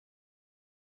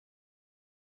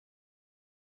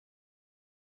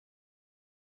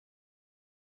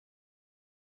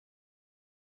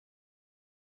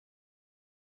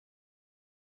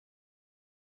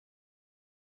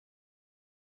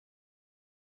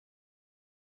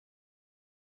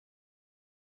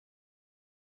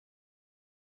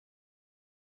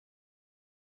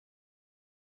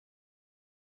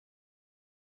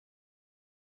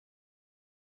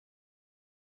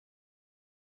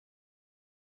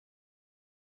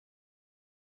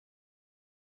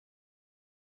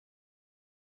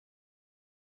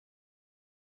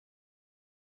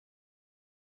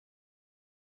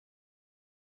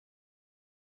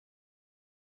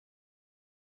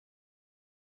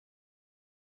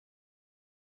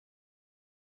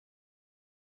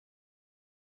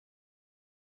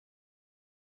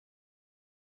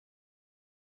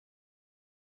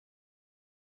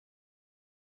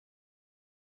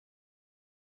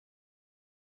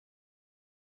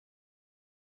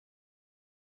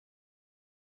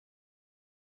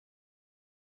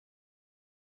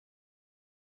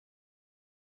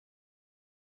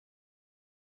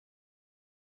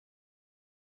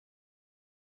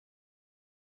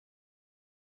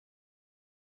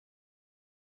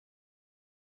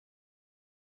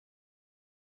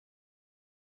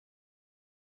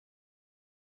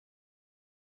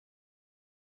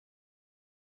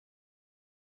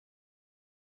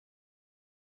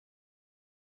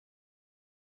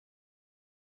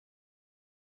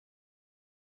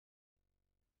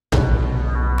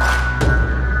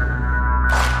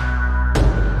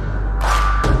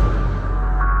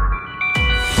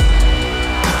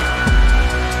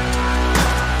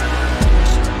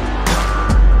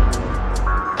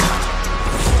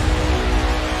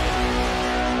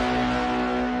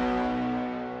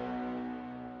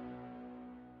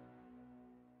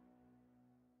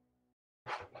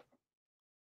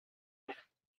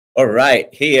All right.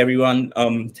 Hey, everyone.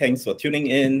 Thanks for tuning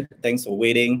in. Thanks for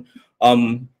waiting.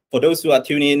 For those who are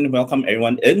tuning in, welcome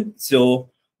everyone in.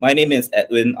 So my name is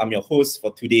Edwin. I'm your host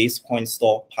for today's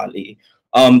Coinstore Parley.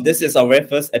 This is our very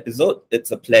first episode.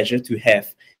 It's a pleasure to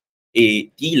have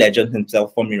the legend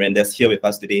himself from Mirandus here with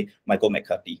us today, Michael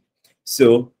McCarthy.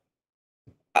 So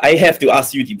I have to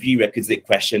ask you the prerequisite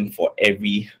question for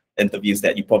every interviews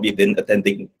that you've probably been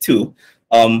attending to.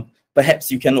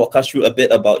 Perhaps you can walk us through a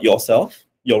bit about yourself,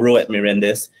 your role at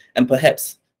Mirandus, and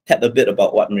perhaps tell a bit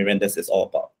about what Mirandus is all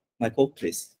about. Michael,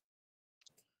 please.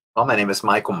 Well, my name is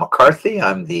Michael McCarthy.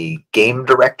 I'm the game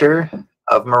director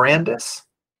of Mirandus.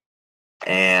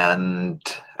 And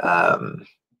do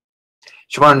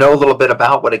you want to know a little bit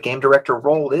about what a game director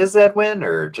role is, Edwin,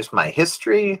 or just my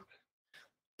history?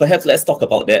 Perhaps let's talk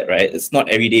about that, right? It's not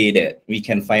every day that we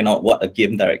can find out what a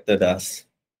game director does,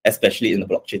 especially in the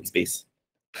blockchain space.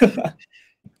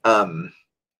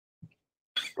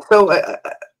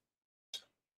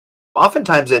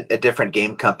 Oftentimes at different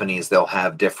game companies, they'll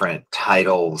have different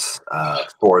titles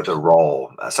for the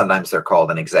role. Sometimes they're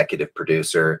called an executive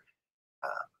producer.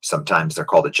 Sometimes they're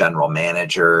called a general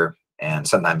manager, and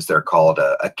sometimes they're called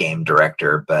a game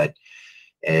director. But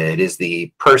it is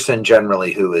the person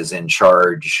generally who is in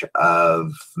charge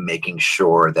of making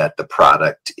sure that the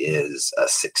product is a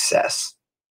success.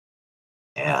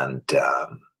 And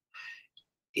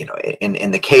you know,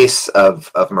 in the case of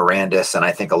Mirandus, and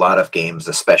I think a lot of games,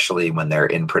 especially when they're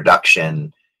in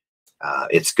production,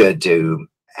 it's good to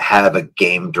have a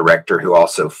game director who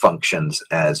also functions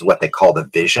as what they call the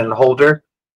vision holder.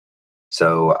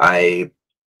 So I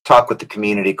talk with the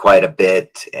community quite a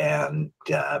bit, and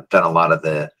done a lot of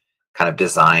the kind of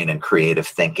design and creative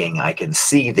thinking. I can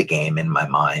see the game in my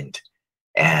mind,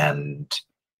 and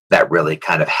that really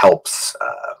kind of helps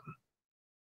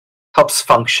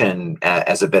function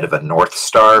as a bit of a North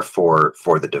Star for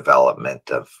the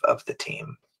development of the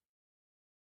team.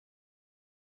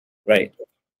 Right.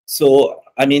 So,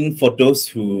 I mean, for those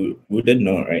who wouldn't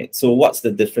know, right? So what's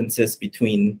the differences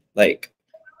between like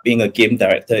being a game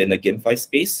director in the GameFi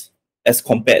space as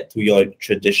compared to your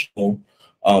traditional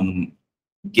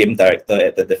game director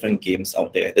at the different games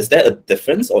out there? Is there a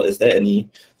difference, or is there any,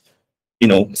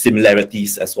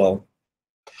 similarities as well?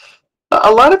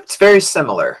 A lot of it's very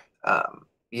similar.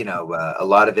 A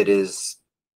lot of it is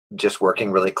just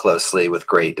working really closely with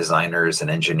great designers and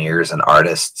engineers and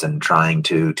artists and trying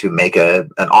to make an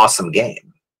awesome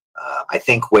game. I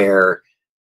think where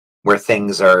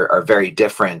things are very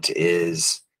different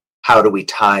is how do we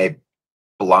tie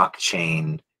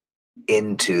blockchain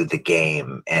into the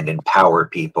game and empower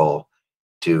people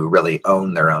to really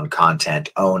own their own content,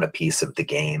 own a piece of the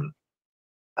game.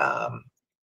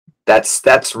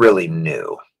 That's really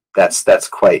new. That's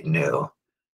quite new.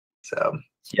 So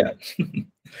yeah.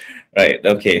 Right.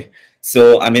 Okay.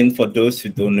 So I mean, for those who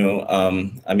don't know,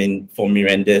 for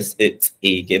Mirandus, it's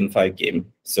a GameFi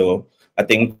game. So I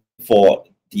think for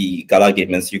the Gala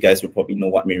Games, you guys will probably know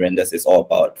what Mirandus is all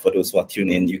about. For those who are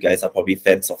tuning in, you guys are probably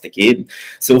fans of the game.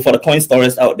 So for the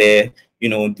Coinstores out there,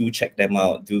 do check them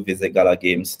out, do visit Gala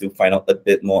Games to find out a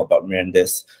bit more about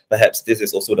Mirandus. Perhaps this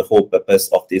is also the whole purpose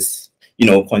of this,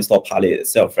 Coinstore Parley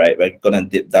itself, right? We're gonna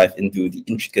deep dive into the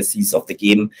intricacies of the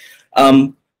game.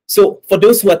 So for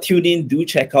those who are tuning in, do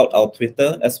check out our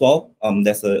Twitter as well.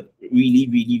 There's a really,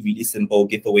 really, really simple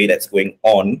giveaway that's going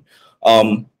on.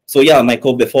 So yeah,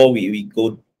 Michael, before we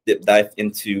go deep dive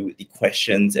into the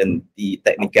questions and the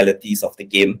technicalities of the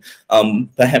game,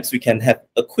 perhaps we can have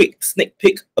a quick sneak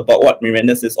peek about what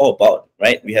Mirandus is all about,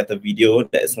 right? We have the video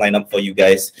that is lined up for you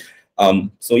guys.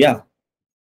 So yeah,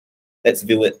 let's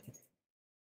view it.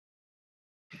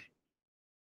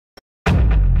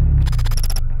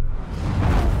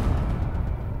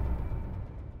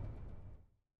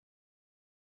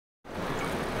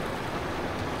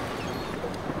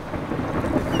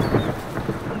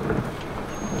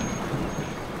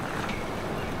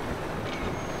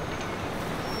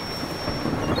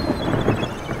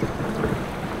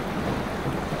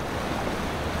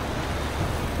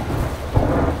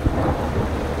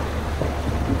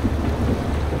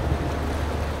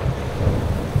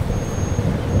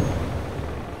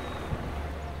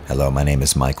 Hello, my name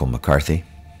is Michael McCarthy,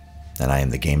 and I am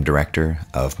the game director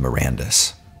of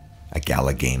Mirandus, a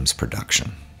Gala Games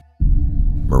production.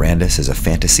 Mirandus is a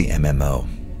fantasy MMO,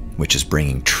 which is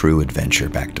bringing true adventure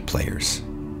back to players.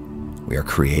 We are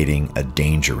creating a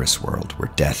dangerous world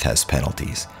where death has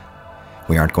penalties.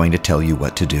 We aren't going to tell you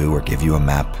what to do or give you a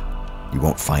map. You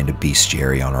won't find a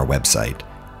bestiary on our website.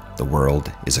 The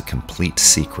world is a complete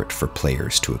secret for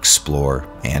players to explore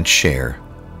and share,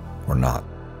 or not.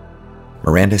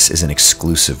 Mirandus is an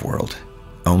exclusive world,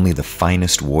 Only the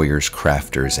finest warriors,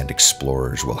 crafters, and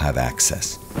explorers will have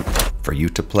access. For you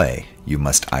to play, you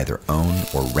must either own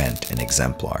or rent an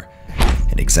exemplar.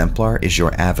 An exemplar is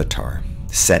your avatar,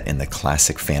 set in the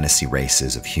classic fantasy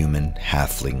races of human,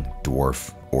 halfling,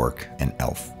 dwarf, orc, and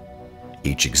elf.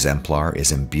 Each exemplar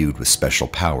is imbued with special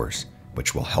powers,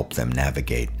 which will help them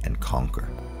navigate and conquer.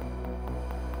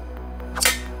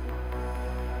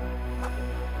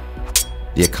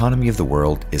 The economy of the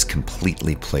world is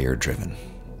completely player-driven.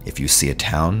 If you see a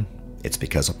town, it's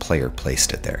because a player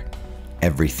placed it there.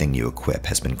 Everything you equip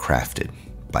has been crafted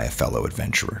by a fellow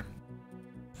adventurer.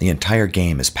 The entire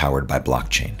game is powered by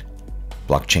blockchain.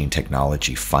 Blockchain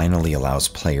technology finally allows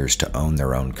players to own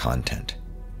their own content.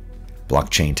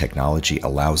 Blockchain technology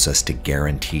allows us to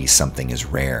guarantee something is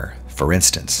rare. For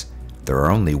instance, there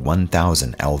are only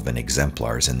 1,000 elven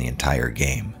exemplars in the entire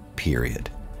game, period.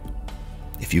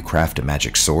 If you craft a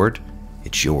magic sword,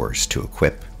 it's yours to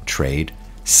equip, trade,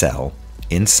 sell,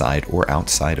 inside or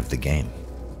outside of the game.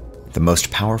 The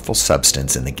most powerful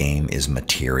substance in the game is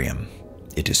Materium.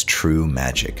 It is true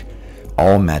magic.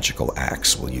 All magical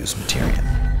acts will use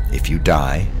Materium. If you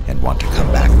die and want to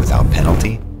come back without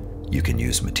penalty, you can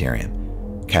use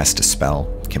Materium. Cast a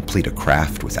spell, complete a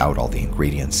craft without all the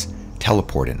ingredients,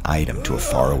 teleport an item to a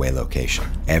faraway location.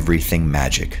 Everything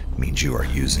magic means you are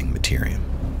using Materium.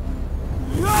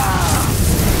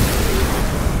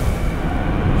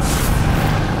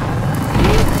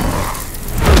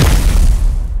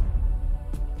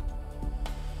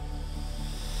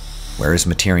 Where is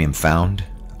Materium found?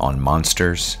 On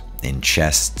monsters, in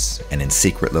chests, and in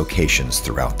secret locations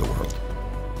throughout the world.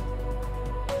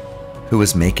 Who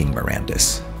is making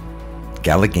Mirandus?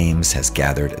 Gala Games has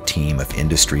gathered a team of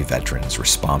industry veterans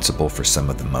responsible for some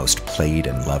of the most played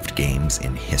and loved games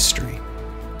in history.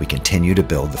 We continue to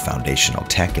build the foundational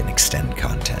tech and extend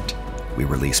content. We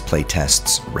release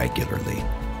playtests regularly.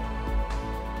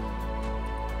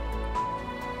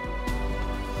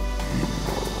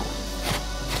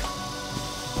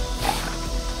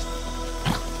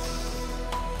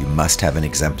 You must have an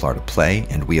exemplar to play,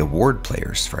 and we award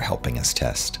players for helping us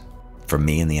test. From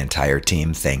me and the entire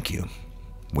team, thank you.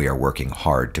 We are working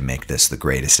hard to make this the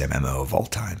greatest MMO of all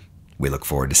time. We look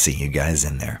forward to seeing you guys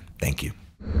in there. Thank you.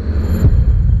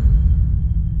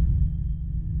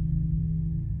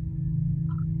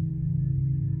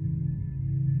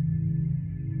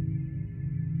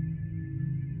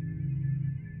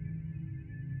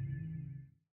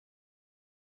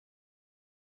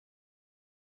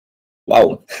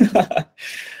 Wow.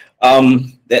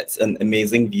 That's an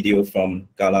amazing video from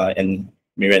Gala and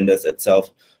Mirandus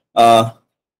itself.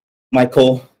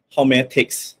 Michael, how many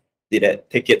takes did it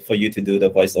take it for you to do the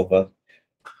voiceover?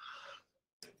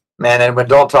 Man, and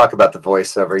don't talk about the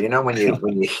voiceover. You know, when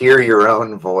you hear your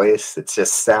own voice, it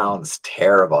just sounds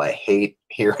terrible. I hate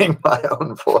hearing my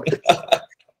own voice.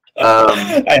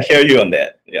 I hear you on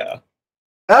that. Yeah.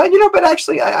 You know, but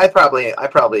actually, I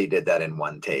probably did that in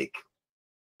one take.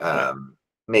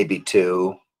 Maybe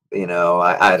two, you know,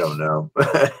 I don't know.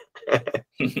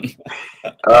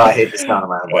 Oh, I hate the sound of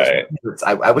my voice.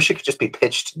 Right. I wish it could just be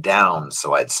pitched down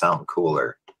so I'd sound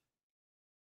cooler.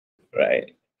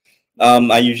 Right.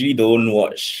 I usually don't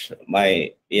watch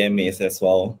my AMAs as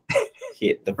well.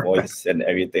 Hate the voice and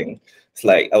everything. It's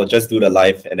like I'll just do the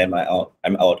live and then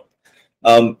I'm out.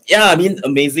 Yeah, I mean,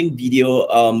 amazing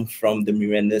video from the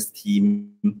Mirandus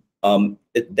team.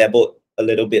 It dabbled a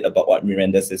little bit about what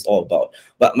Mirandus is all about.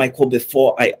 But Michael,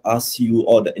 before I ask you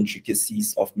all the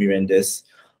intricacies of Mirandus,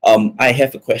 I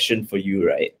have a question for you,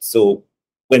 right? So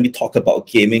when we talk about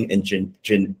gaming in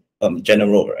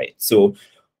general, right? So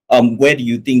where do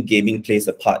you think gaming plays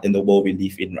a part in the world we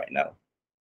live in right now?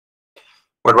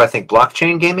 Where do I think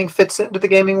blockchain gaming fits into the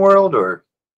gaming world, or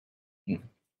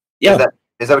yeah,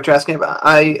 is that what you're asking about?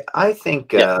 I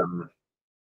think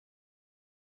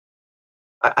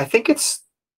I think it's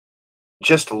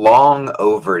just long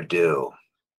overdue.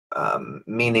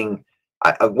 Meaning,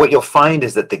 what you'll find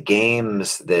is that the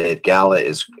games that Gala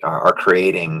are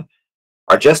creating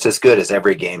are just as good as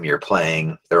every game you're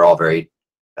playing. They're all very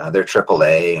they're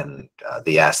AAA, and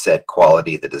the asset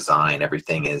quality, the design,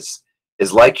 everything is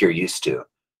like you're used to.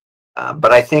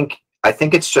 But I think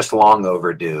it's just long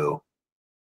overdue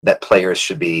that players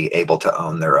should be able to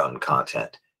own their own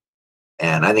content.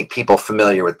 And I think people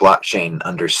familiar with blockchain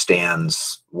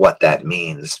understands what that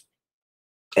means.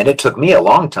 And it took me a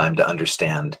long time to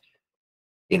understand,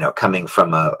 you know, coming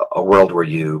from a world where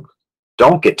you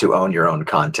don't get to own your own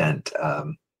content,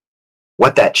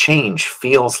 what that change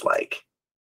feels like.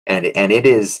 And it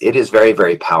is very,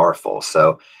 very powerful.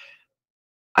 So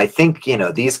I think, you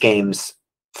know, these games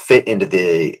fit into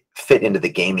the fit into the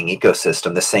gaming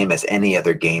ecosystem the same as any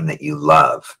other game that you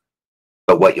love.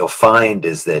 But what you'll find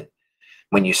is that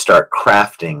when you start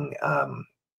crafting,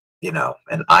 you know,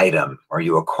 an item, or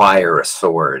you acquire a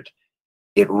sword,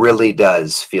 it really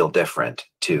does feel different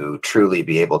to truly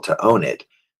be able to own it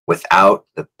without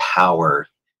the power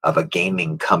of a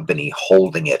gaming company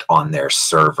holding it on their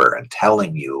server and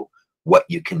telling you what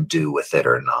you can do with it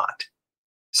or not.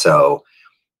 So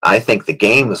I think the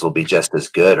games will be just as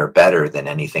good or better than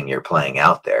anything you're playing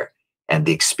out there. And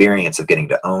the experience of getting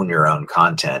to own your own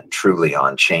content truly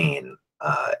on chain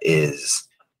is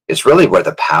really where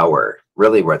the power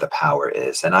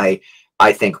is. And I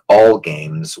think all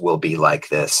games will be like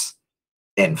this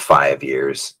in 5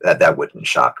 years. That wouldn't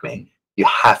shock me. You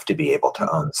have to be able to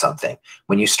own something.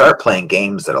 When you start playing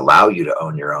games that allow you to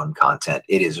own your own content,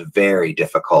 it is very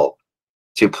difficult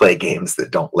to play games that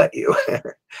don't let you.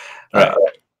 Right.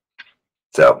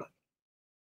 So,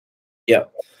 yeah.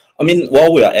 I mean,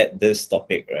 while we are at this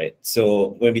topic, right?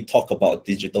 So when we talk about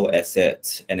digital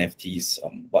assets, NFTs,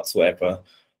 whatsoever,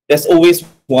 there's always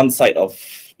one side of,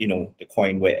 you know, the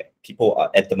coin where people are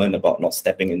adamant about not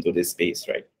stepping into this space,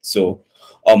 right? So,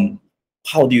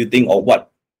 how do you think, or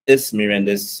what is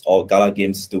Mirandus or Gala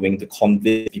Games doing to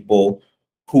convince people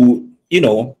who, you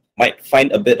know, might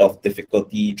find a bit of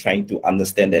difficulty trying to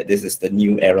understand that this is the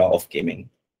new era of gaming?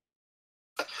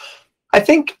 I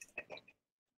think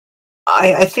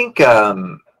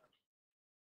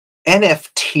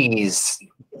NFTs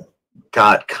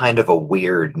got kind of a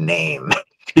weird name.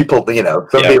 People, you know,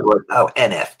 some people are, oh,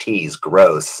 NFTs,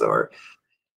 gross, or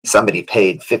somebody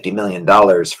paid $50 million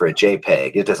for a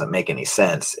JPEG. It doesn't make any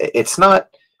sense. It's not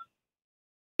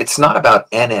about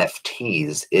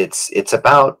NFTs. It's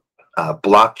about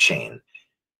blockchain,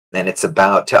 and it's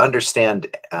about, to understand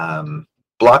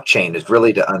blockchain is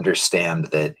really to understand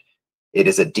that it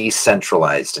is a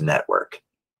decentralized network.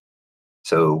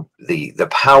 So the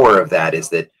power of that is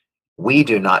that we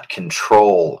do not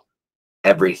control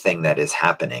everything that is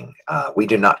happening. We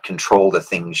do not control the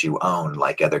things you own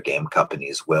like other game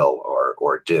companies will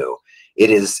or do. It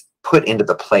is put into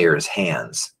the player's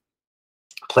hands.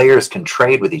 Players can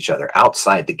trade with each other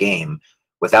outside the game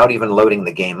without even loading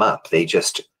the game up. They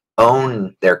just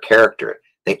own their character.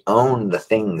 They own the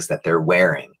things that they're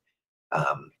wearing.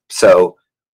 So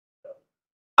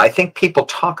I think people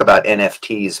talk about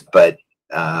NFTs, but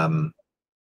I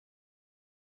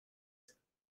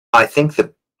think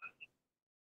the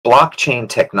blockchain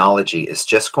technology is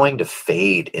just going to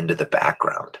fade into the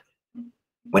background.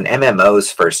 When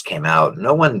MMOs first came out,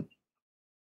 no one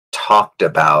talked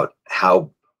about how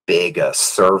big a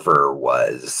server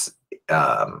was.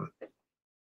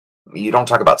 You don't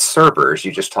talk about servers,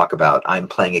 you just talk about, I'm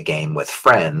playing a game with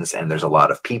friends and there's a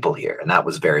lot of people here. And that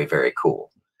was very, very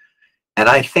cool. And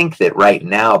I think that right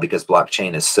now, because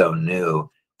blockchain is so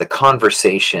new, the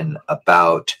conversation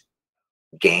about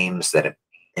games that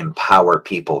empower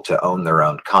people to own their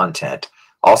own content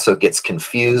also gets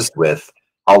confused with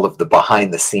all of the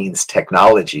behind the scenes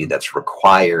technology that's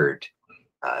required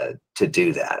to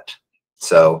do that.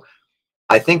 So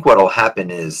I think what will happen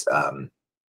is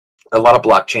a lot of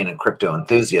blockchain and crypto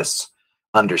enthusiasts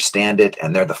understand it,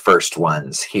 and they're the first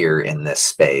ones here in this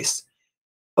space.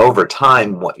 Over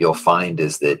time, what you'll find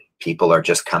is that people are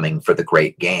just coming for the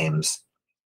great games,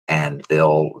 and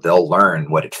they'll learn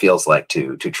what it feels like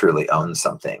to truly own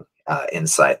something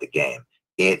inside the game.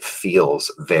 It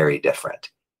feels very different,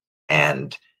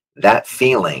 and that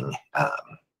feeling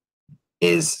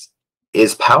is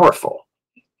powerful.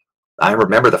 I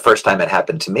remember the first time it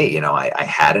happened to me. You know, I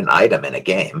had an item in a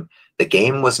game. The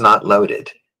game was not loaded,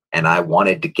 and I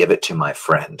wanted to give it to my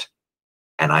friend.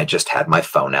 And I just had my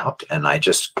phone out, and I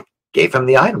just gave him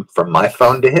the item from my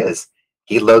phone to his.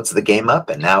 He loads the game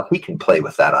up, and now he can play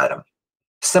with that item.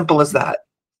 Simple as that.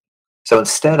 So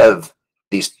instead of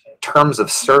these terms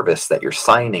of service that you're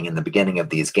signing in the beginning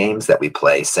of these games that we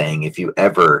play, saying if you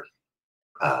ever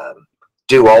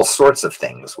do all sorts of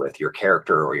things with your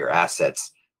character or your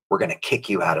assets, we're going to kick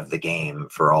you out of the game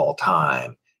for all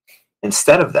time.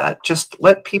 Instead of that, just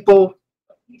let people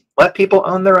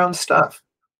own their own stuff.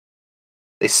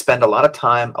 They spend a lot of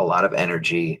time, a lot of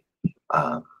energy,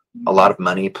 a lot of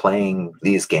money playing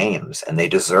these games, and they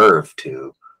deserve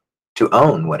to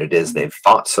own what it is they've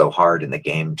fought so hard in the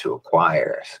game to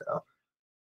acquire. So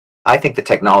I think the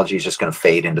technology is just going to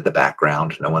fade into the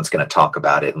background. No one's going to talk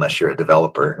about it unless you're a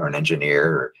developer or an engineer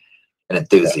or an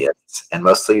enthusiast. And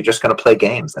mostly you're just going to play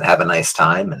games and have a nice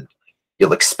time, and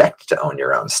you'll expect to own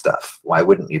your own stuff. Why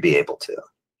wouldn't you be able to?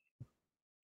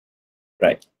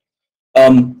 Right.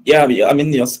 Yeah, I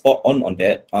mean, you're spot on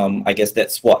that. I guess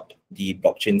that's what the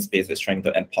blockchain space is trying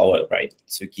to empower, right?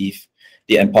 To give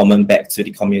the empowerment back to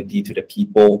the community, to the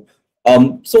people.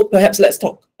 So perhaps let's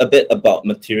talk a bit about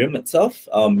Materium itself,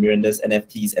 Mirandus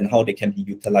NFTs, and how they can be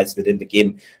utilized within the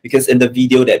game. Because in the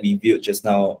video that we viewed just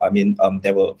now, I mean,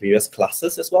 there were various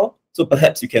classes as well. So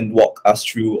perhaps you can walk us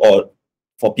through, or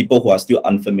for people who are still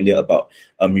unfamiliar about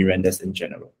Mirandus in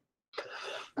general.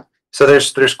 So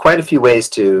there's quite a few ways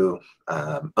to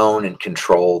own and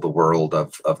control the world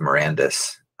of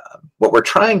Mirandus. What we're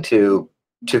trying to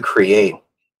create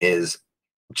is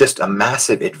just a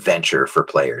massive adventure for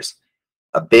players,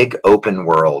 a big open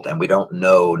world, and we don't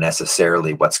know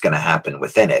necessarily what's going to happen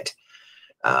within it.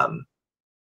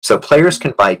 So players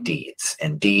can buy deeds,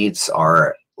 and deeds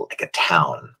are like a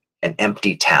town, an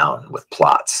empty town with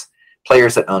plots.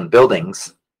 Players that own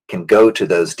buildings can go to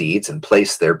those deeds and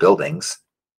place their buildings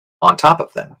on top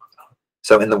of them.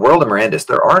 So in the world of Mirandus,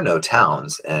 there are no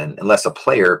towns, and unless a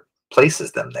player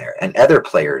places them there, and other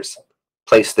players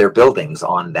place their buildings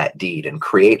on that deed and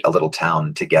create a little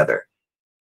town together.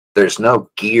 There's no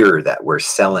gear that we're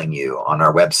selling you on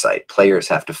our website. Players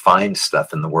have to find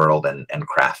stuff in the world and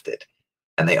craft it,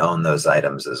 and they own those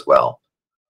items as well.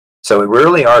 So we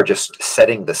really are just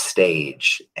setting the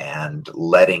stage and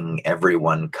letting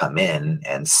everyone come in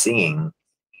and seeing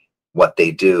what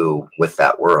they do with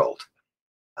that world.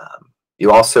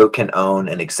 You also can own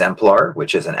an exemplar,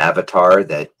 which is an avatar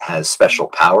that has special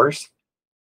powers.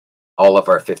 All of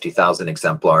our 50,000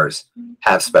 exemplars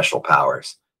have special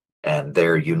powers, and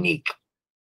they're unique.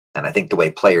 And I think the way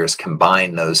players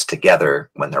combine those together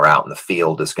when they're out in the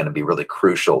field is going to be really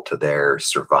crucial to their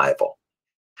survival.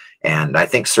 And I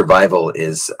think survival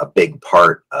is a big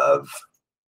part of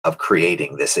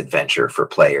creating this adventure for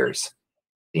players.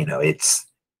 You know,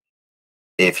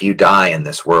 if you die in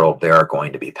this world, there are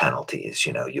going to be penalties.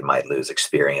 You know, you might lose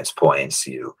experience points.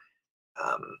 You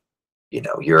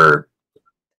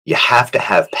have to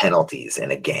have penalties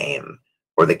in a game,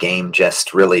 or the game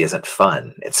just really isn't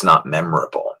fun. It's not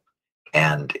memorable.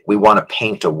 And we want to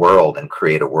paint a world and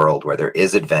create a world where there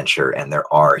is adventure and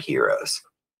there are heroes.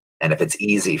 And if it's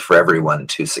easy for everyone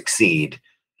to succeed,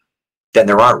 then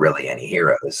there aren't really any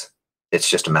heroes. It's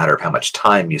just a matter of how much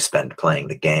time you spend playing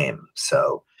the game.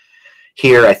 So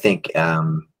here, I think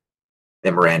in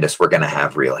Mirandus, we're going to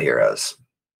have real heroes.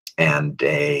 And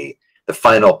the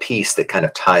final piece that kind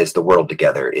of ties the world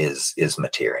together is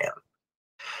Materium.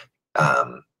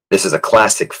 This is a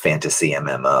classic fantasy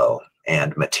MMO,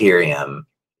 and Materium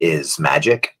is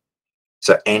magic.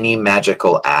 So any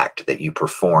magical act that you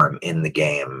perform in the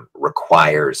game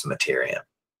requires Materium.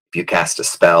 If you cast a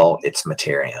spell, it's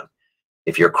Materium.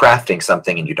 If you're crafting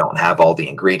something and you don't have all the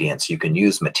ingredients, you can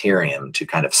use Materium to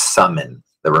kind of summon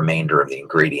the remainder of the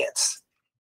ingredients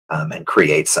and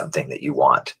create something that you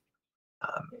want.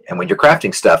 And when you're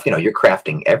crafting stuff, you know, you're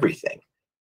crafting everything.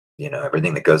 You know,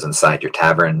 everything that goes inside your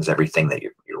taverns, everything that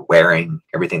you're wearing,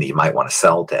 everything that you might want to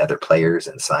sell to other players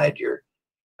inside your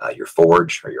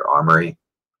forge or your armory.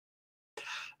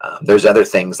 There's other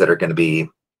things that are going to be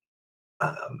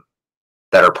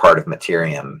that are part of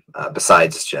Materium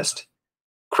besides just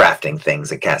crafting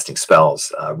things and casting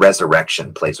spells.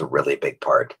 Resurrection plays a really big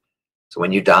part. So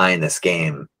when you die in this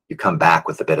game, you come back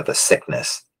with a bit of a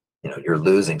sickness. You know, you're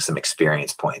losing some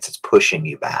experience points. It's pushing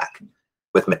you back.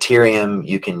 With Materium,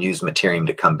 you can use Materium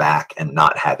to come back and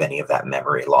not have any of that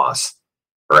memory loss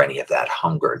or any of that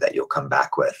hunger that you'll come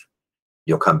back with.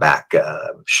 You'll come back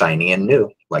shiny and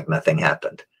new, like nothing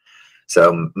happened.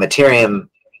 So Materium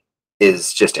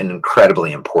is just an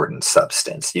incredibly important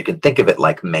substance. You can think of it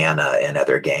like mana in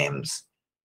other games.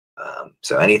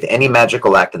 So any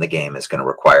magical act in the game is going to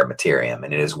require Materium,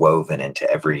 and it is woven into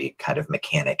every kind of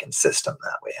mechanic and system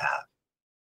that we have.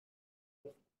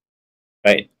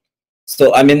 Right.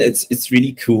 So I mean, it's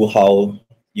really cool how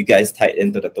you guys tied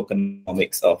into the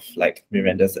tokenomics of like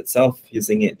Mirandus itself,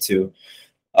 using it to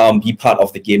be part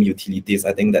of the game utilities.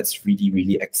 I think that's really,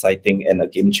 really exciting and a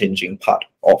game-changing part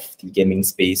of the gaming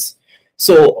space.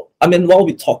 So I mean, while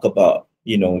we talk about,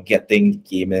 you know, getting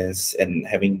gamers and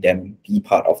having them be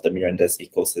part of the Mirandus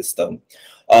ecosystem,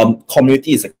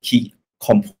 community is a key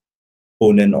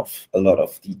component of a lot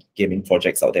of the gaming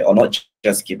projects out there, or not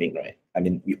just gaming, right? I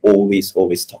mean, we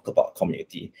always talk about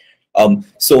community.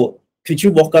 So could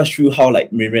you walk us through how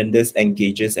like Mirandus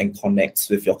engages and connects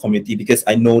with your community? Because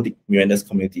I know the Mirandus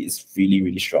community is really,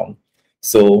 really strong.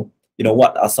 So, you know,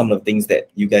 what are some of the things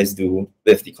that you guys do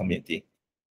with the community?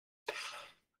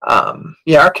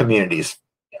 Yeah, our community is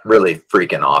really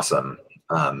freaking awesome.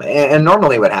 And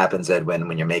normally what happens, Ed,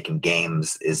 when you're making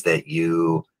games is that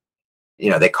you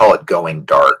know, they call it going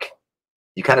dark.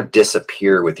 You kind of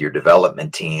disappear with your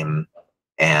development team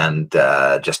and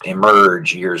just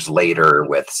emerge years later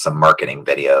with some marketing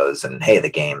videos and, hey, the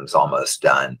game's almost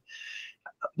done.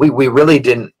 We really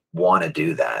didn't want to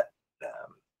do that.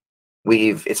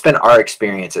 It's been our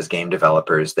experience as game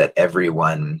developers that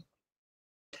everyone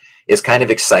is kind of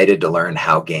excited to learn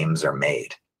how games are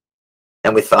made.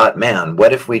 And we thought, man,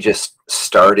 what if we just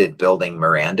started building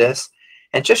Mirandus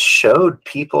and just showed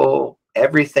people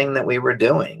everything that we were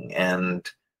doing and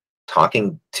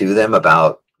talking to them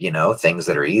about, you know, things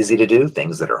that are easy to do,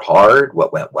 things that are hard,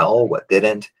 what went well, what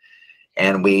didn't.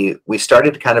 And we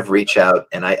started to kind of reach out,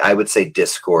 and I would say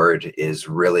Discord is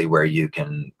really where you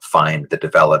can find the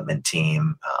development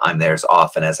team. I'm there as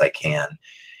often as I can.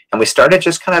 And we started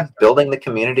just kind of building the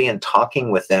community and talking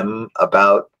with them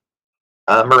about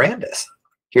Mirandus.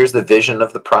 Here's the vision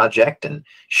of the project, and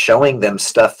showing them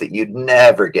stuff that you'd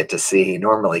never get to see.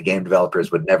 Normally, game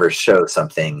developers would never show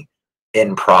something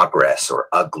in progress or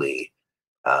ugly.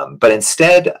 But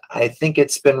instead, I think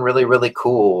it's been really, really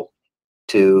cool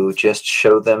to just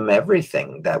show them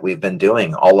everything that we've been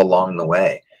doing all along the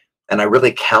way. And I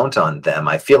really count on them.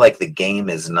 I feel like the game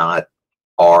is not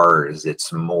ours.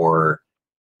 It's more,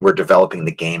 we're developing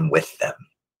the game with them.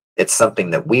 It's something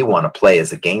that we want to play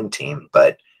as a game team,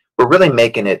 but we're really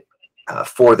making it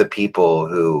for the people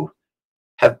who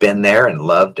have been there and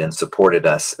loved and supported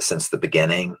us since the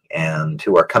beginning, and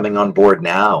who are coming on board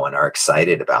now and are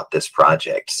excited about this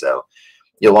project. So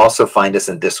you'll also find us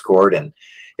in Discord, and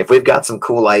if we've got some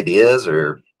cool ideas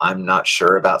or I'm not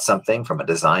sure about something from a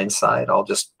design side, I'll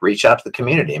just reach out to the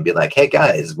community and be like, hey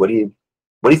guys, what do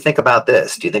you think about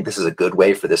this? Do you think this is a good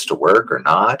way for this to work or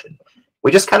not? And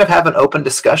we just kind of have an open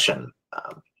discussion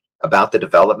about the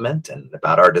development and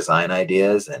about our design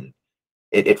ideas. And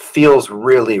it feels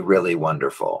really, really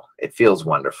wonderful. It feels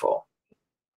wonderful.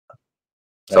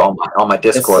 So all my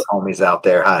Discord homies out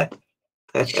there, hi.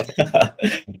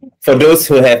 For those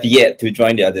who have yet to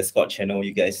join their Discord channel,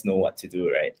 you guys know what to do,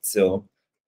 right? So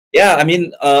yeah, I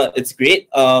mean, it's great.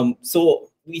 So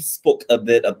we spoke a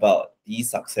bit about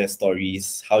these success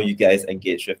stories, how you guys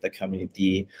engage with the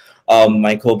community.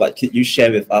 Michael, but could you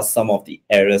share with us some of the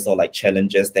errors or like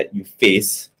challenges that you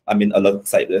face, I mean,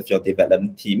 alongside with your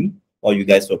development team while you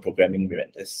guys were programming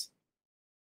Mirandus?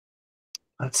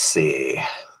 Let's see.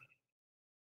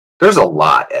 There's a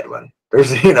lot, Edwin.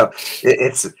 There's, you know,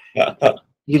 it's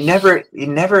you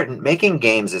never making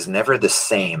games is never the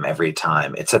same every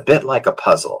time. It's a bit like a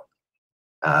puzzle.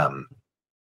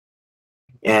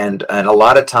 And a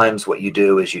lot of times what you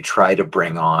do is you try to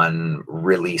bring on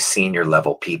really senior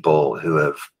level people who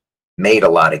have made a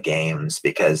lot of games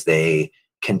because they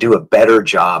can do a better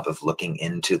job of looking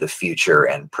into the future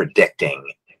and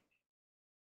predicting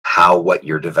how what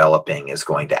you're developing is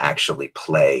going to actually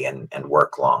play and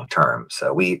work long term.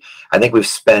 So I think we've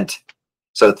spent,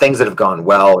 so things that have gone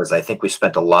well is I think we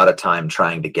spent a lot of time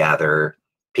trying to gather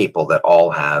people that all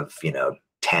have, you know,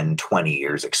 10, 20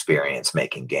 years experience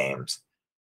making games.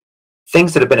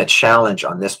 Things that have been a challenge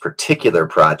on this particular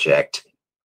project,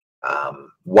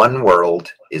 one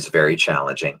world is very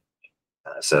challenging.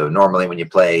 So normally when you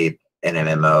play an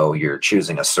MMO, you're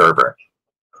choosing a server,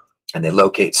 and they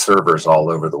locate servers all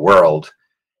over the world.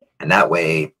 And that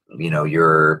way, you know,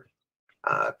 you're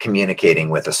communicating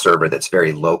with a server that's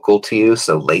very local to you.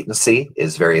 So latency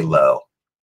is very low.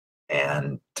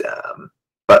 And,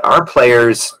 but our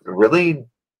players really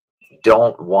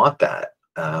don't want that.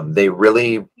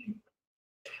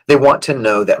 They want to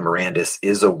know that Mirandus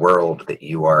is a world that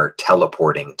you are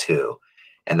teleporting to,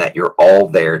 and that you're all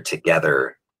there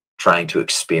together trying to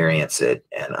experience it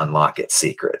and unlock its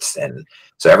secrets. And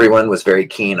so everyone was very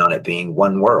keen on it being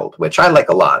one world, which I like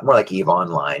a lot, more like EVE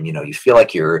Online. You know, you feel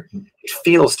like it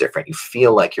feels different. You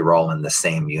feel like you're all in the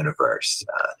same universe.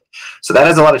 So that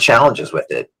has a lot of challenges with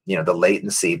it. You know, the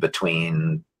latency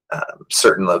between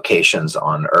certain locations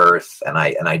on Earth, and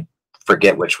I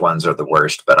forget which ones are the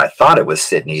worst, but I thought it was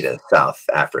Sydney to South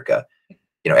Africa.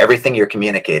 You know, everything you're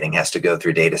communicating has to go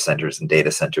through data centers and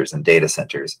data centers and data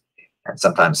centers, and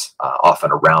sometimes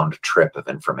often a round trip of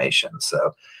information.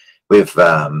 So we've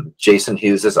Jason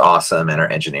Hughes is awesome, and our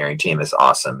engineering team is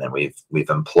awesome, and we've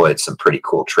employed some pretty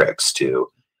cool tricks to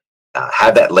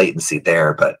have that latency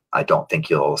there, but I don't think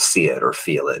you'll see it or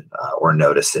feel it or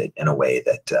notice it in a way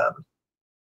that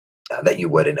that you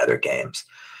would in other games.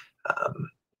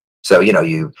 So, you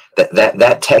know,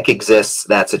 that tech exists.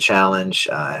 That's a challenge,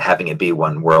 having it be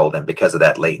one world. And because of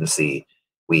that latency,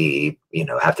 we, you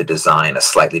know, have to design a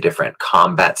slightly different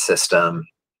combat system.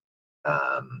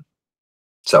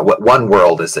 So what one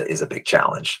world is a big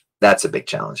challenge. That's a big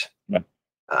challenge. Yeah.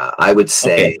 I would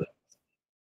say,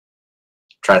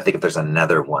 trying to think if there's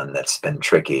another one that's been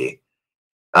tricky.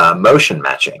 Motion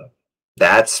matching.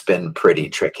 That's been pretty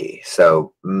tricky.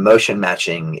 So motion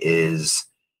matching is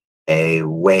a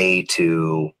way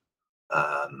to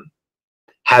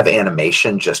have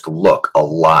animation just look a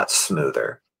lot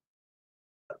smoother.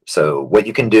 So what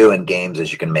you can do in games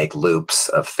is you can make loops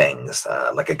of things,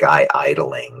 like a guy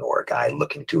idling or a guy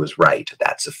looking to his right.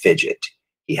 That's a fidget.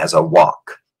 He has a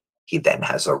walk. He then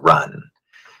has a run.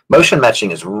 Motion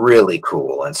matching is really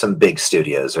cool, and some big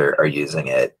studios are using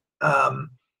it.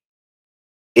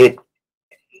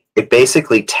 It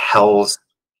basically tells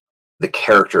the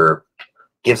character,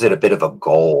 gives it a bit of a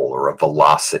goal or a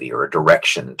velocity or a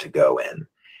direction to go in.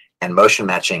 And motion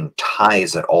matching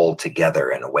ties it all together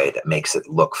in a way that makes it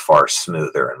look far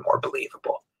smoother and more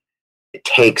believable. It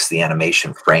takes the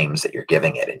animation frames that you're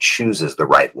giving it and chooses the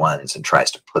right ones and tries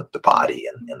to put the body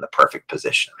in the perfect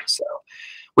position. So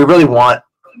we really want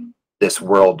this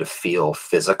world to feel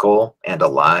physical and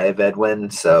alive, Edwin.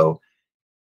 So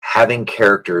having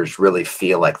characters really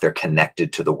feel like they're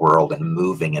connected to the world and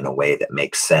moving in a way that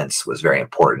makes sense was very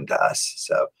important to us.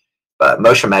 So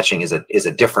motion matching is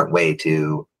a different way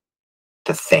to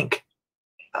think.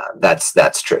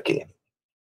 That's tricky.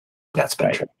 That's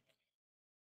been tricky.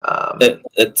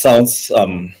 It sounds,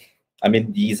 I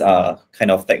mean, these are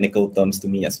kind of technical terms to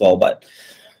me as well, but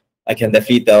I can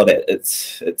definitely tell that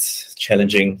it's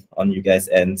challenging on you guys'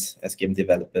 end as game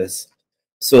developers.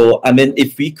 So, I mean,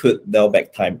 if we could dial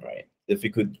back time, right? If we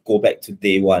could go back to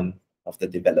day one of the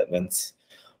developments,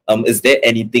 is there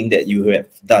anything that you have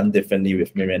done differently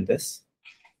with Mirandus?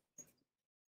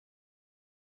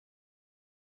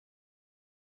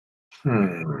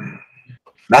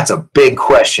 That's a big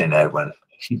question, Edwin.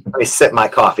 Let me sip my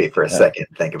coffee for a second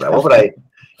and think about it. What would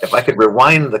if I could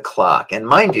rewind the clock? And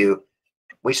mind you,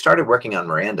 we started working on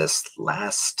Mirandus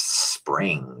last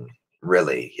spring,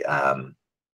 really.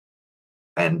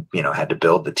 And, had to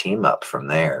build the team up from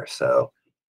there. So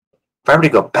if I were to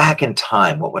go back in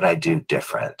time, what would I do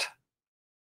different?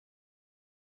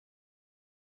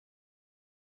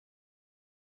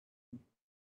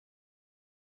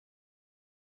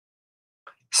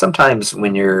 Sometimes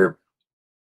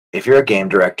if you're a game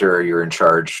director or you're in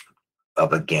charge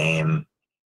of a game,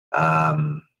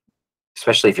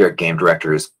 especially if you're a game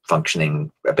director who's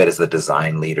functioning a bit as the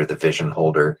design lead or the vision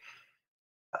holder,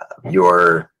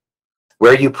 where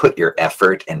you put your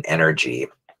effort and energy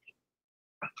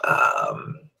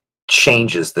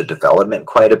changes the development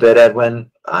quite a bit,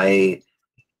 Edwin. I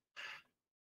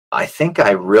think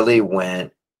I really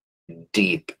went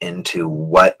deep into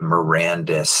what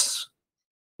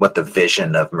the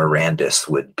vision of Mirandus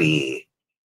would be.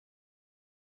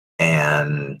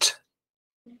 And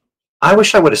I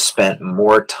wish I would have spent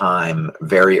more time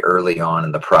very early on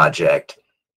in the project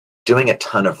doing a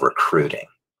ton of recruiting.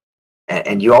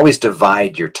 And you always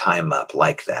divide your time up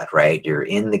like that, right? You're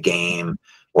in the game,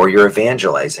 or you're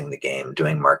evangelizing the game,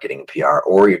 doing marketing and PR,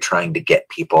 or you're trying to get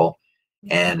people.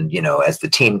 And, as the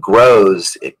team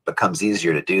grows, it becomes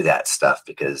easier to do that stuff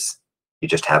because you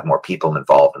just have more people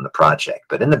involved in the project.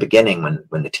 But in the beginning,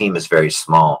 when the team is very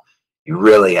small, you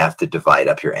really have to divide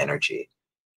up your energy.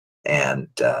 And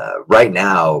right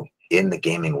now in the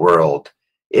gaming world,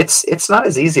 it's not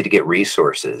as easy to get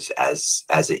resources as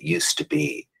it used to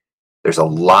be. There's a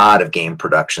lot of game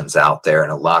productions out there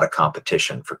and a lot of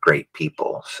competition for great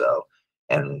people. So,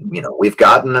 and we've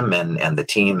gotten them, and the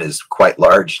team is quite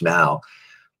large now.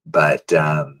 But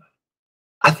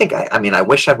I think I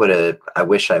wish I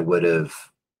would have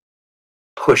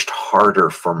pushed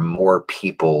harder for more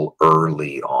people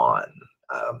early on.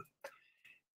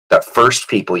 The first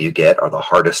people you get are the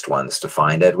hardest ones to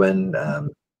find, Edwin.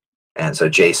 And so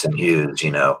Jason Hughes,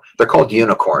 they're called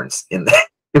unicorns in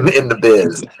the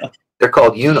biz. They're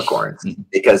called unicorns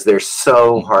because they're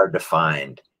so hard to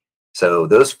find. So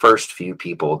those first few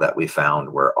people that we found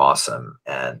were awesome,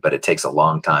 but it takes a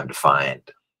long time to find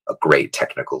a great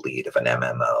technical lead of an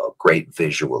MMO, great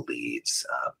visual leads,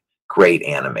 great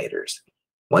animators.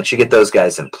 Once you get those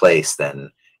guys in place, then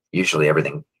usually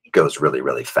everything goes really,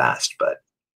 really fast. But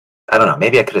I don't know,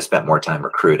 maybe I could have spent more time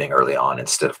recruiting early on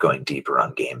instead of going deeper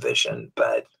on game vision.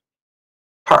 But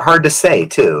hard to say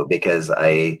too, because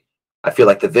I feel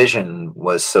like the vision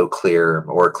was so clear,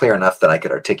 or clear enough that I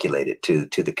could articulate it to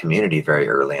the community very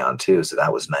early on too. So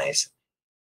that was nice.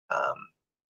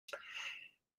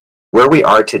 Where we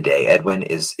are today, Edwin,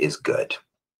 is good.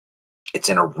 It's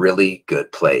in a really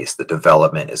good place. The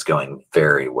development is going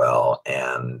very well,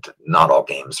 and not all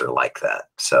games are like that.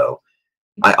 So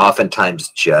I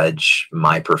oftentimes judge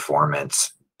my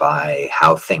performance by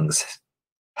how things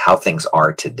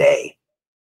are today.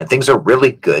 And things are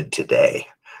really good today.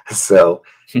 So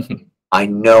I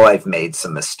know I've made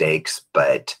some mistakes,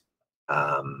 but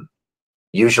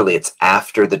usually it's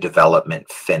after the development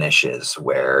finishes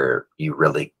where you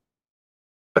really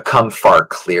become far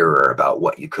clearer about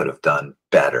what you could have done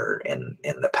better in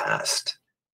the past.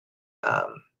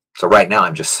 So right now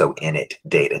I'm just so in it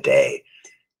day to day.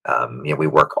 We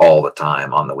work all the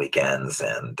time on the weekends,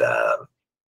 and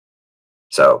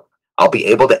so I'll be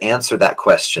able to answer that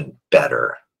question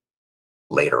better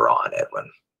later on,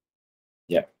 Edwin.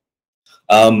 Yeah.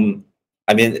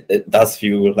 I mean, it does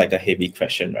feel like a heavy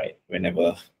question, right?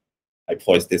 Whenever I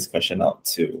voice this question out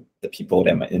to the people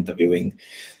that I'm interviewing.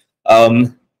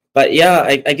 But yeah,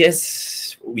 I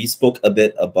guess we spoke a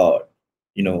bit about,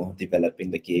 developing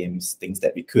the games, things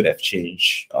that we could have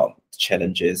changed,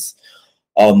 challenges.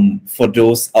 For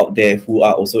those out there who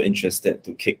are also interested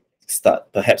to kickstart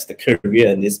perhaps the career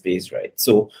in this space, right?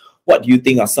 So what do you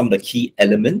think are some of the key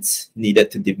elements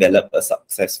needed to develop a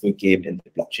successful game in the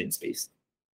blockchain space?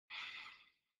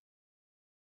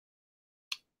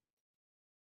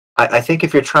 I think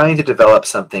if you're trying to develop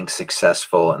something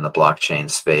successful in the blockchain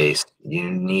space, you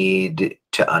need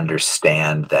to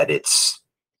understand that it's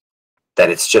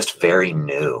just very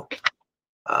new.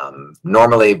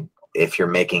 Normally, if you're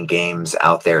making games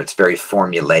out there, it's very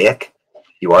formulaic.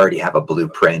 You already have a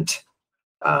blueprint.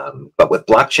 But with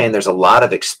blockchain, there's a lot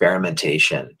of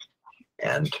experimentation,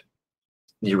 and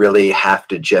you really have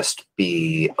to just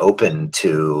be open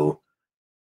to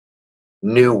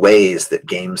new ways that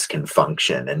games can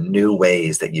function and new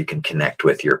ways that you can connect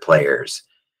with your players.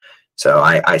 So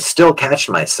I still catch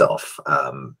myself.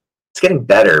 It's getting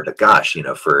better, but gosh,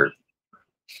 for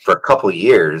a couple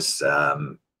years,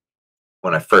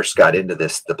 when I first got into the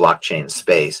blockchain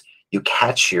space, you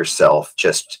catch yourself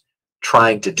just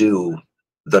trying to do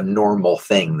the normal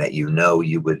thing that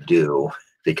you would do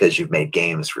because you've made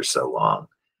games for so long.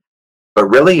 But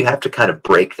really, you have to kind of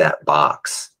break that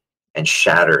box and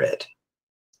shatter it,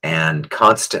 and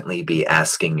constantly be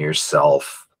asking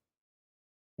yourself,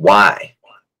 why?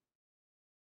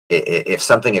 If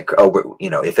something,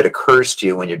 if it occurs to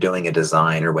you when you're doing a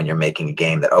design or when you're making a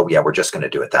game that, oh yeah, we're just going to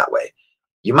do it that way,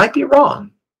 you might be wrong.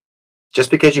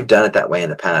 Just because you've done it that way in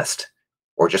the past,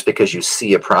 or just because you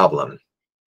see a problem,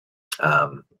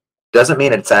 doesn't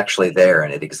mean it's actually there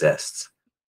and it exists.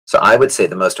 So I would say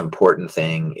the most important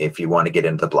thing, if you want to get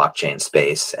into the blockchain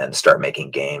space and start making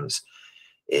games,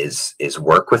 is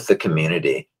work with the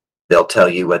community. They'll tell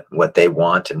you what they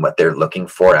want and what they're looking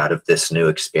for out of this new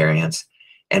experience,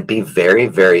 and be very,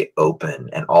 very open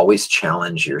and always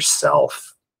challenge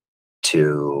yourself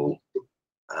to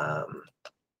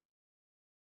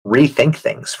rethink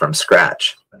things from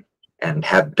scratch and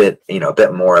have a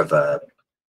bit more of a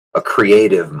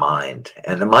creative mind,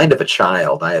 and the mind of a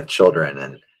child. I have children,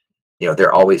 and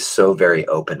they're always so very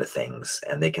open to things,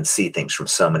 and they can see things from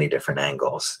so many different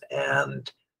angles. And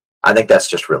I think that's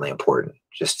just really important.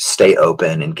 Just stay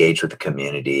open, engage with the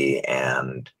community,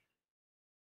 and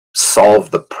solve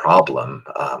the problem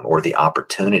or the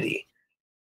opportunity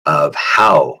of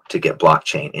how to get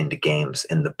blockchain into games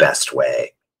in the best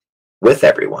way with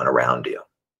everyone around you.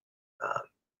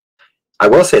 I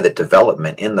will say that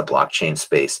development in the blockchain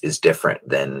space is different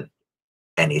than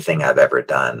anything I've ever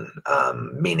done,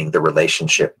 meaning the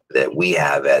relationship that we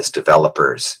have as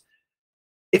developers.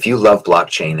 If you love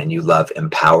blockchain and you love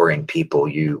empowering people,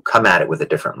 you come at it with a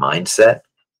different mindset,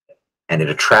 and it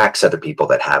attracts other people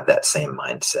that have that same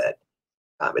mindset.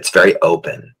 It's very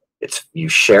open. You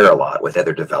share a lot with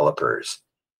other developers.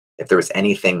 If there was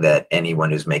anything that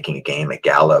anyone who's making a game at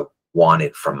Gala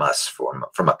wanted from us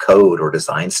from a code or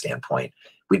design standpoint,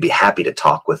 we'd be happy to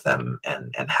talk with them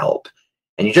and help.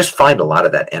 And you just find a lot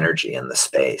of that energy in the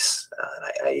space.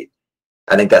 I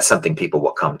think that's something people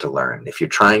will come to learn. If you're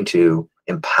trying to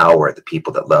empower the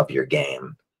people that love your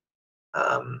game,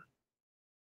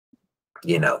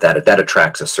 that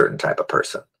attracts a certain type of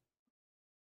person.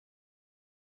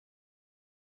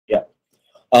 Yeah.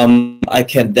 I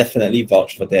can definitely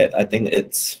vouch for that. I think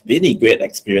it's been a great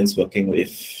experience working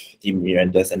with the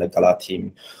Mirandus and the Gala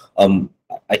team.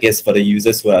 I guess for the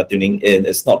users who are tuning in,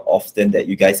 it's not often that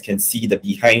you guys can see the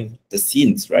behind the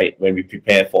scenes, right? When we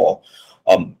prepare for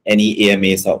any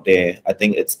AMAs out there. I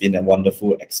think it's been a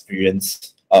wonderful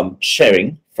experience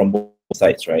sharing from both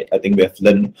sides, right? I think we have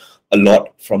learned a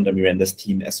lot from the Mirandus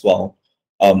team as well,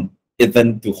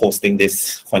 even to hosting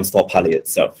this Coinstore Parley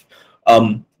itself.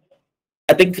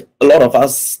 I think a lot of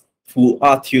us who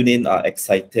are tuned in are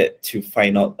excited to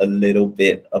find out a little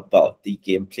bit about the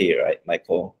gameplay, right,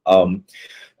 Michael?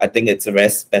 I think it's a very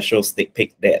special sneak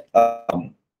peek that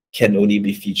can only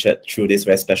be featured through this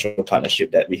very special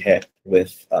partnership that we have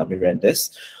with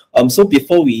Mirandus. So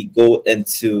before we go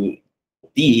into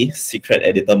the secret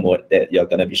editor mode that you're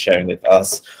going to be sharing with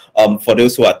us. For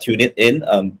those who are tuning in,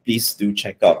 please do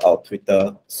check out our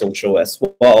Twitter social as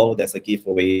well. There's a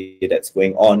giveaway that's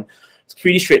going on. It's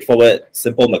pretty straightforward,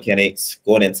 simple mechanics.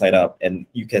 Go on and sign up, and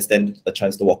you can stand a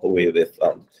chance to walk away with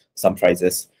some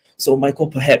prizes. So, Michael,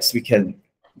 perhaps we can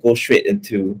go straight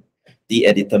into the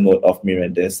editor mode of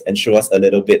Mirandus and show us a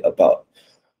little bit about.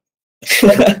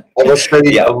 I will show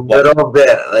you a little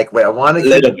bit. Like, wait, I want to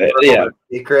get a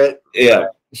secret. Yeah.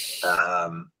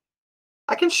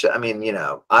 I can show. I mean, you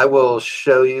know, I will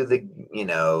show you the, you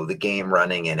know, the game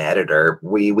running in editor.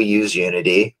 We use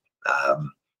Unity.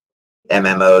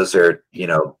 MMOs are, you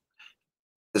know,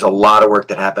 there's a lot of work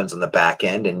that happens on the back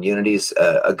end, and Unity's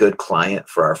a good client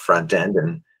for our front end.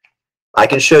 And I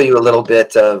can show you a little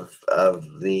bit of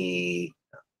the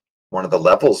one of the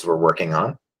levels we're working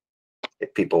on,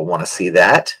 if people want to see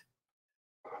that.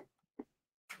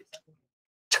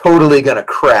 Totally gonna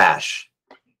crash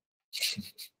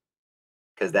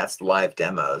because that's live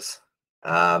demos.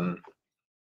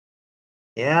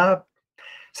 Yeah.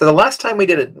 So the last time we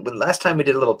did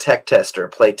a little tech test or a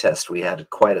play test, we had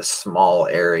quite a small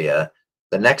area.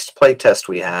 The next play test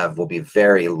we have will be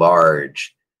very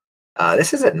large.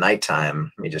 This is at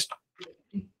nighttime. Let me just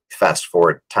fast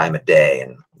forward time of day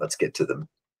and let's get to the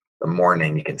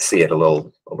morning. You can see it a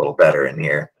little better in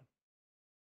here.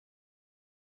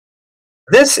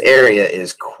 This area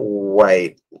is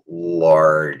quite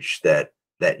large that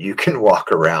you can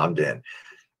walk around in.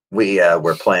 We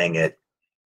were playing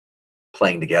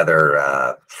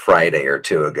together Friday or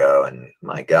two ago, and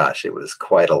my gosh, it was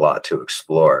quite a lot to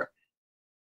explore.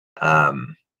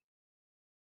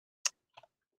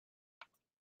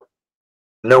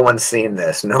 No one's seen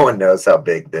this. No one knows how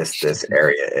big this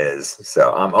area is.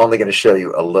 So I'm only going to show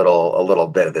you a little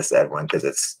bit of this, Edwin, because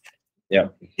it's,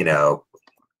 you know,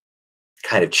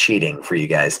 kind of cheating for you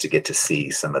guys to get to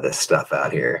see some of this stuff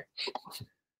out here.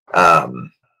 Oh,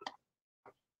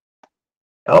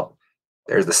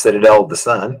 there's the Citadel of the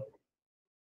Sun.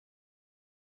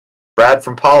 Brad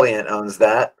from Parley owns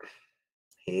that.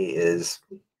 He is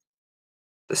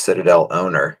the Citadel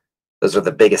owner. Those are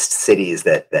the biggest cities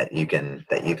that you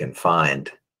can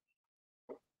find.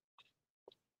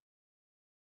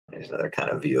 There's another kind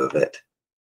of view of it.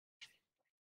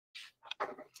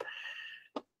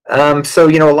 So,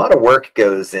 you know, a lot of work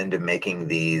goes into making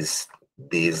these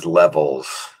levels,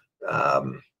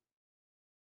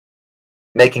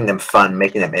 making them fun,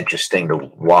 making them interesting to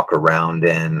walk around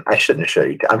in. I shouldn't show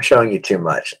you. I'm showing you too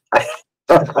much. I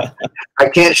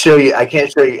can't show you. I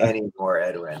can't show you any more,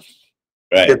 Edwin.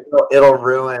 Right. It'll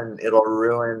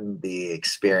ruin the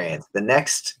experience. The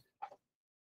next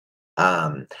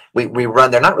we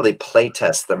run, they're not really play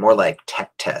tests, they're more like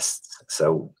tech tests.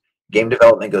 So game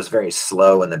development goes very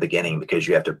slow in the beginning because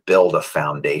you have to build a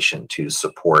foundation to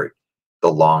support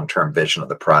the long-term vision of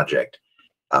the project.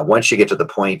 Once you get to the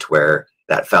point where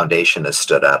that foundation is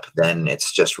stood up, then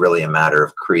it's just really a matter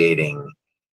of creating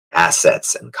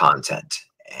assets and content,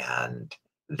 and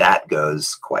that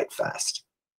goes quite fast.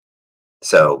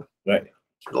 So the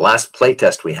last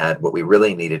playtest we had, what we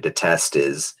really needed to test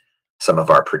is some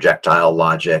of our projectile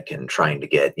logic and trying to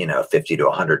get, you know, 50 to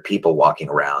 100 people walking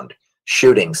around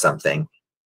shooting something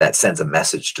that sends a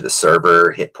message to the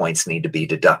server. Hit points need to be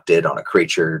deducted on a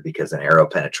creature because an arrow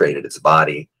penetrated its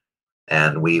body.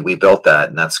 And we built that,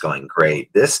 and that's going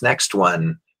great. This next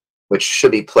one, which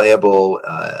should be playable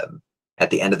at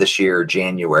the end of this year,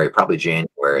 January, probably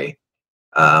January,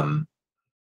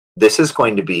 this is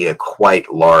going to be a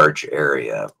quite large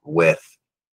area with,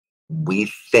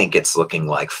 we think it's looking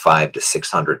like 500 to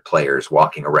 600 players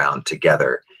walking around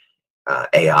together.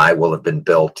 AI will have been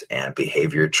built and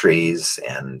behavior trees,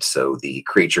 and so the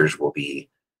creatures will be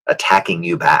attacking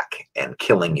you back and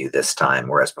killing you this time,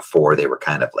 whereas before they were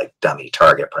kind of like dummy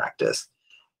target practice.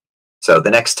 So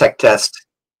the next tech test,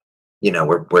 you know,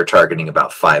 we're targeting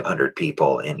about 500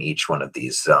 people in each one of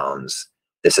these zones.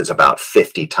 This is about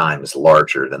 50 times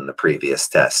larger than the previous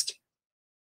test.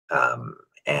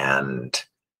 And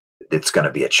it's going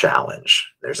to be a challenge.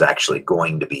 There's actually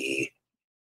going to be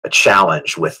a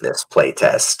challenge with this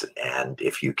playtest, and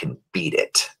if you can beat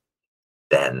it,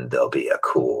 then there'll be a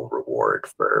cool reward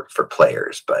for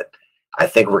players. But I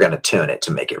think we're going to tune it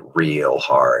to make it real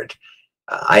hard.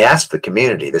 I asked the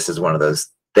community, this is one of those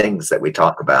things that we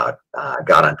talk about. I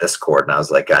got on Discord and I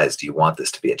was like, guys, do you want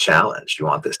this to be a challenge? Do you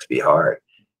want this to be hard?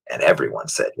 And everyone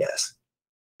said yes.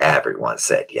 Everyone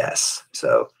said yes.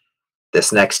 So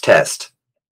this next test,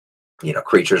 you know,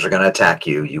 creatures are going to attack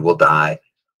you. You will die.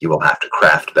 You will have to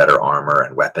craft better armor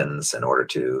and weapons in order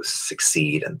to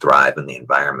succeed and thrive in the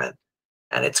environment.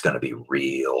 And it's going to be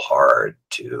real hard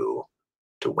to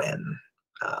win.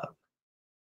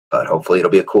 But hopefully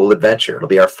it'll be a cool adventure. It'll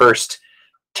be our first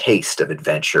taste of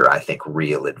adventure, I think,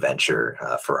 real adventure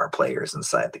for our players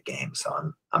inside the game.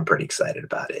 So I'm pretty excited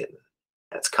about it.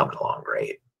 It's coming along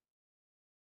great.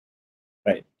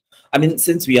 Right. I mean,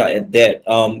 since we are at that,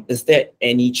 is there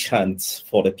any chance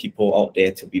for the people out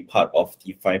there to be part of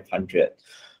the 500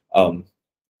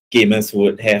 gamers who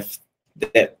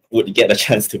would get a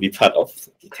chance to be part of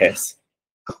the test?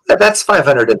 That's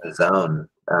 500 in the zone.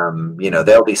 You know,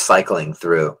 they'll be cycling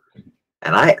through.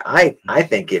 And I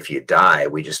think if you die,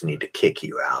 we just need to kick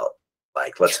you out.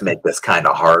 Like, let's make this kind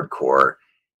of hardcore,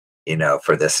 you know,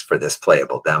 for this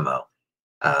playable demo.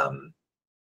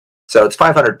 So it's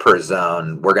 500 per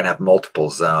zone. We're going to have multiple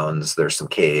zones. There's some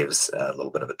caves, a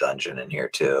little bit of a dungeon in here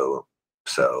too.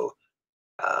 So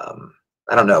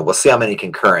I don't know. We'll see how many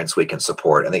concurrents we can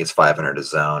support. I think it's 500 a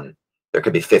zone. There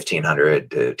could be 1,500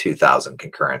 to 2,000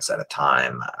 concurrents at a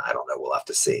time. I don't know. We'll have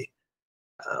to see.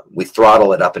 We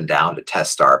throttle it up and down to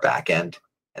test our back end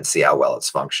and see how well it's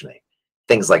functioning.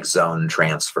 Things like zone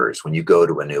transfers. When you go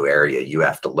to a new area, you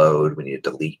have to load. We need to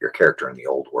delete your character in the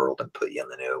old world and put you in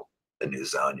the new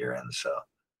zone you're in. So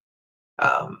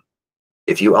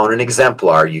if you own an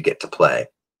exemplar, you get to play.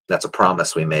 That's a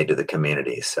promise we made to the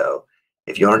community. So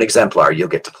if you own an exemplar, you'll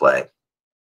get to play.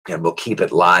 And we'll keep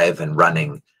it live and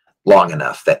running long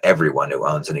enough that everyone who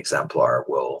owns an exemplar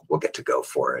will get to go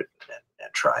for it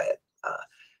and try it.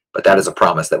 But that is a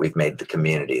promise that we've made the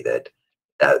community,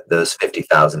 that those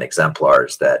 50,000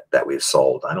 exemplars that we've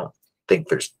sold, I don't think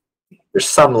there's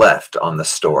some left on the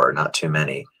store, not too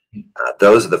many.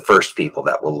 Those are the first people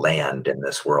that will land in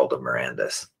this world of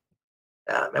Mirandus.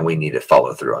 And we need to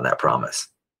follow through on that promise.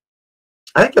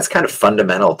 I think that's kind of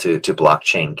fundamental to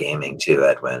blockchain gaming too,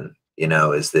 Edwin, you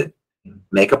know, is that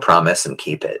make a promise and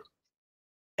keep it.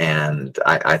 And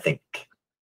I think,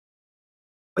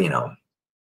 you know,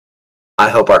 I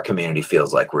hope our community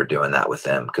feels like we're doing that with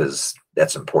them, because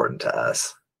that's important to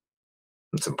us.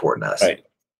 It's important to us. Right.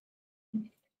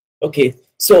 Okay.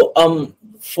 So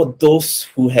for those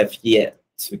who have yet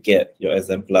to get your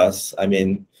exemplars, I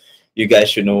mean, you guys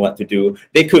should know what to do.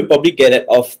 They could probably get it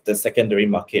off the secondary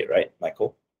market, right,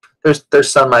 Michael?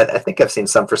 There's some, I think I've seen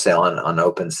some for sale on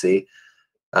OpenSea,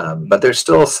 but there's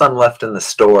still some left in the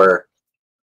store.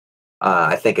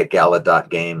 I think at Gala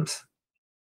Games.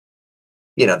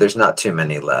 You know, there's not too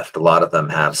many left. A lot of them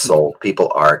have sold. People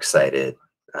are excited,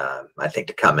 I think,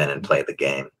 to come in and play the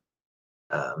game.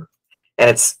 And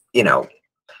it's, you know,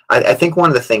 I think one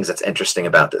of the things that's interesting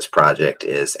about this project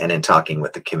is, and in talking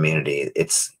with the community,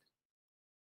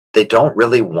 they don't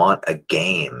really want a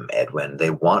game, Edwin. They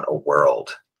want a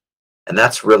world. And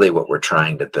that's really what we're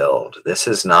trying to build. This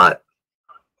is not,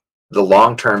 the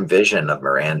long-term vision of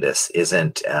Mirandus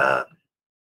isn't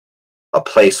a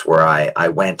place where I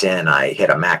went in, I hit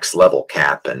a max level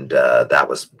cap, and that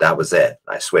was it.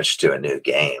 I switched to a new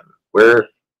game. We're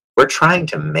trying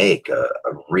to make a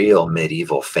real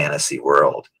medieval fantasy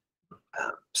world.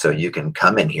 So you can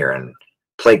come in here and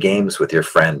play games with your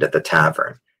friend at the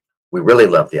tavern. We really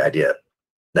love the idea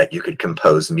that you could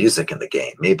compose music in the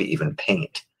game, maybe even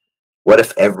paint. What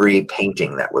if every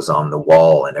painting that was on the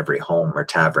wall in every home or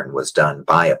tavern was done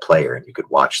by a player and you could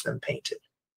watch them paint it?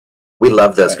 We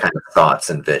love those kind of thoughts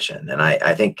and vision. And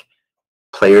I think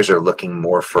players are looking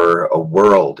more for a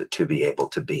world to be able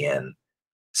to be in,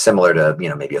 similar to, you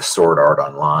know, maybe a Sword Art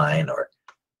Online, or,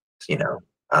 you know,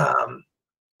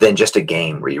 than just a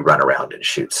game where you run around and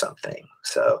shoot something.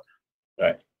 So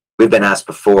we've been asked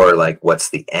before, like, what's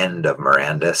the end of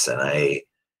Mirandus? And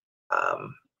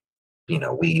you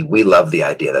know, we love the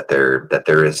idea that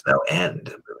there is no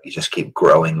end. We just keep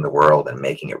growing the world and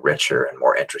making it richer and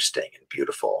more interesting and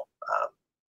beautiful.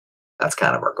 That's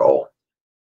kind of our goal.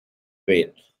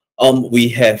 Great. We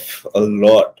have a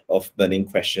lot of burning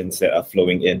questions that are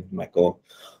flowing in, Michael.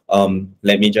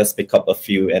 Let me just pick up a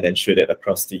few and then shoot it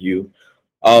across to you.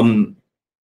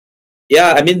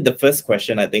 Yeah, I mean, the first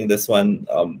question, I think this one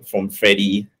from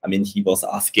Freddie, I mean, he was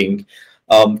asking,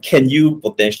 can you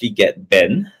potentially get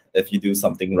banned if you do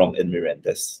something wrong in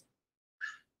Mirandus?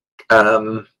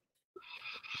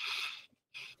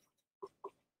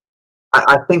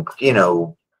 I think, you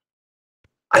know,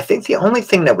 I think the only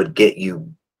thing that would get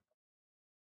you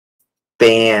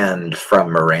banned from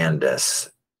Mirandus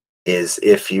is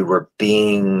if you were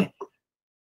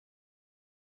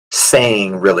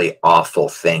saying really awful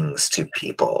things to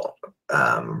people,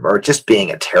 or just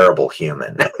being a terrible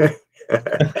human.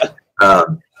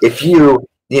 If you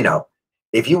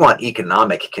want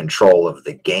economic control of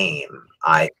the game,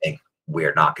 I think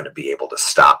we're not going to be able to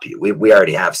stop you. We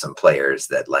already have some players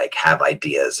that like have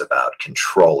ideas about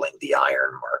controlling the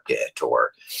iron market,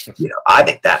 or, you know, I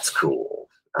think that's cool.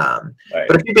 Right.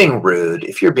 But if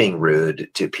you're being rude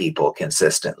to people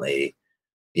consistently,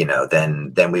 you know,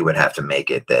 then we would have to make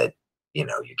it that, you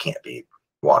know, you can't be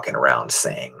walking around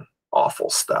saying awful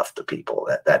stuff to people.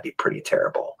 That'd be pretty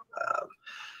terrible.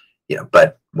 You know,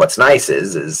 but what's nice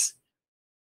is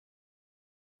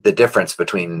the difference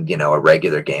between, you know, a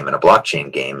regular game and a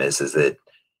blockchain game is that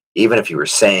even if you were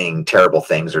saying terrible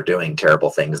things or doing terrible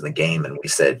things in the game and we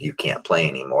said you can't play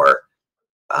anymore,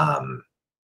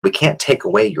 we can't take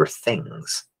away your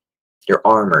things. Your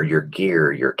armor, your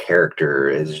gear, your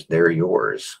character they're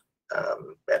yours.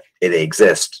 It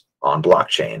exists on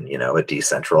blockchain, you know, a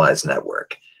decentralized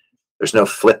network. There's no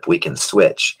flip we can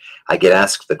switch. I get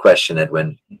asked the question,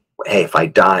 Edwin, hey, if I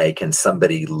die, can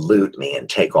somebody loot me and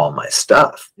take all my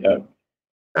stuff? Yeah.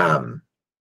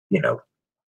 You know,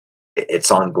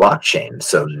 it's on blockchain,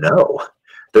 so no.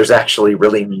 There's actually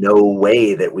really no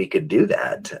way that we could do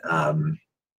that.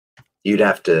 You'd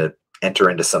have to enter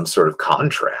into some sort of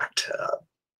contract.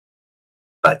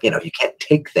 But, you know, you can't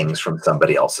take things from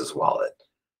somebody else's wallet.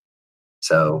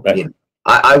 So, right. You know,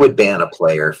 I would ban a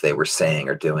player if they were saying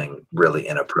or doing really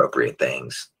inappropriate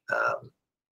things.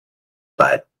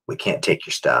 But we can't take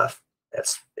your stuff. It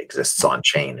exists on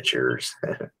chain. It's yours.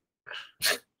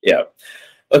 Yeah.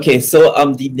 Okay, so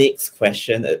the next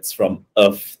question is from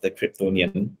Earth the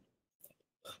Kryptonian.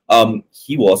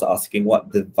 He was asking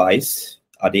what device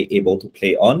are they able to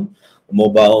play on,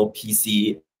 mobile,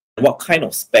 PC, what kind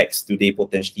of specs do they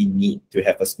potentially need to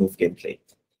have a smooth gameplay?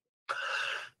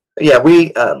 Yeah,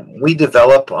 we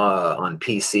develop on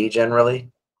PC generally,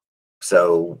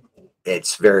 so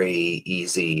it's very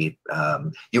easy.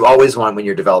 You always want, when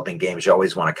you're developing games, you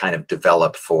always want to kind of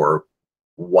develop for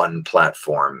one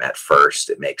platform at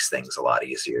first. It makes things a lot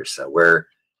easier. So we're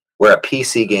a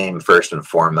PC game first and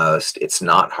foremost. It's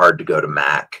not hard to go to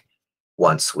Mac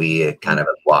once we kind of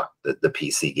block the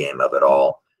PC game of it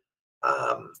all.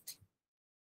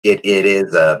 It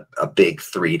is a big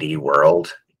 3D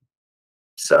world.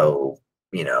 So,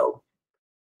 you know,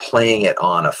 playing it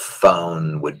on a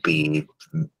phone would be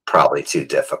probably too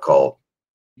difficult.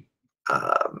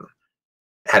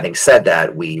 Having said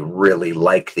that, we really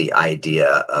like the idea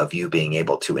of you being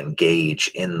able to engage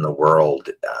in the world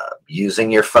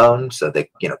using your phone. So they,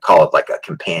 you know, call it like a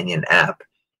companion app.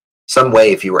 Some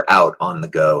way, if you were out on the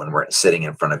go and weren't sitting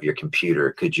in front of your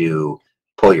computer, could you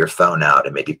pull your phone out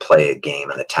and maybe play a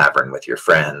game in the tavern with your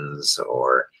friends?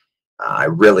 Or I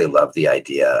really love the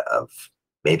idea of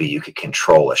maybe you could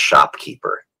control a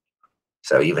shopkeeper.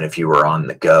 So even if you were on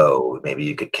the go, maybe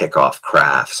you could kick off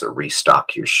crafts or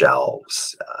restock your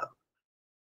shelves.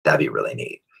 That'd be really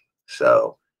neat.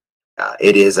 So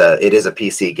it is a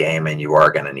PC game, and you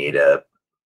are going to need a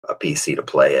PC to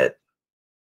play it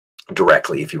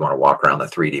directly if you want to walk around the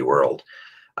 3D world.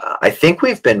 I think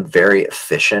we've been very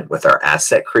efficient with our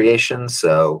asset creation,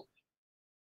 so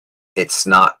it's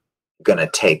not going to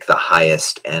take the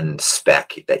highest end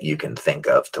spec that you can think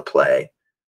of to play.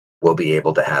 We'll be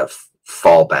able to have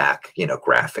fallback, you know,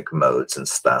 graphic modes and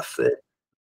stuff that,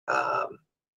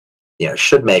 you know,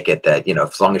 should make it that, you know,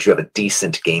 as long as you have a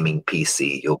decent gaming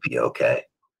PC, you'll be okay.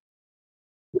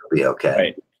 You'll be okay.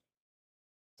 Right.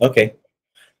 Okay.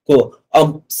 Cool.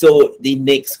 So the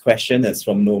next question is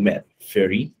from Nomad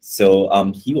Fury.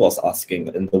 So he was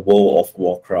asking, in the World of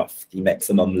Warcraft, the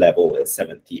maximum level is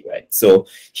 70, right? So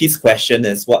his question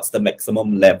is, what's the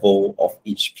maximum level of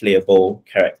each playable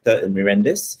character in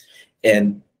Mirandus?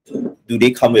 And do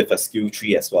they come with a skill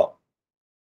tree as well?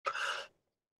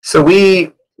 So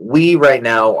we right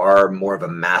now are more of a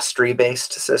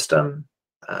mastery-based system.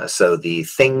 So the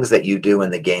things that you do in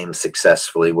the game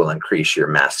successfully will increase your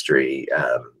mastery.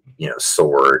 You know,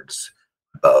 swords,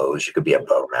 bows. You could be a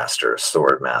bow master, a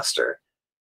sword master.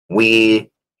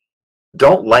 We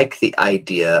don't like the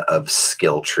idea of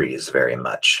skill trees very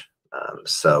much.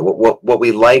 So what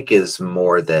we like is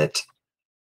more that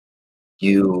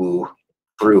you,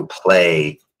 through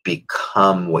play,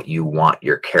 become what you want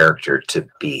your character to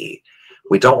be.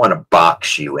 We don't want to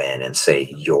box you in and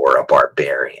say you're a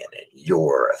barbarian and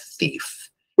you're a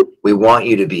thief. We want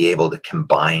you to be able to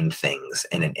combine things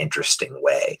in an interesting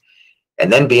way,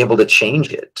 and then be able to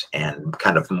change it and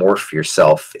kind of morph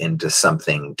yourself into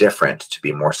something different to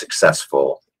be more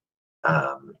successful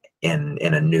in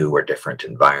a new or different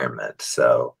environment.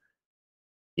 So,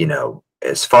 you know,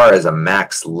 as far as a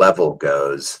max level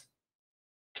goes,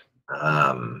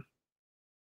 the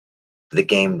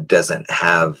game doesn't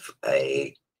have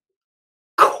a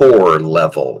core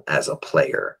level as a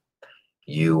player.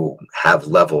 You have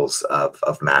levels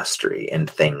of mastery in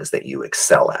things that you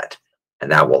excel at,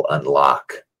 and that will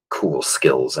unlock cool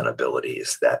skills and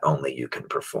abilities that only you can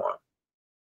perform.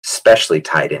 especially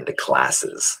tied into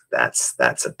classes. That's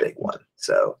a big one.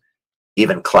 So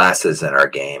even classes in our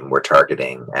game we're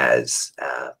targeting as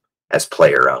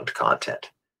player-owned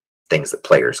content, things that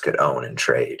players could own and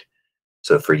trade.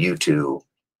 So for you to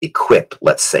equip,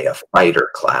 let's say, a fighter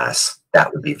class,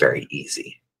 that would be very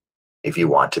easy. If you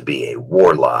want to be a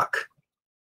warlock,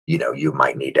 you know, you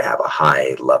might need to have a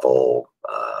high level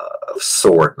of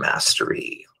sword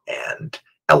mastery and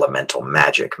elemental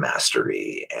magic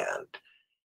mastery. And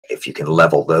if you can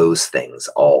level those things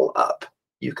all up,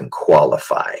 you can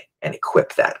qualify and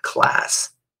equip that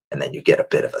class. And then you get a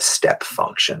bit of a step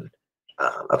function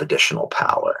of additional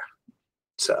power.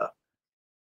 So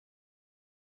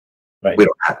Right. we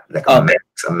don't have like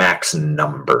a max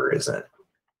number, isn't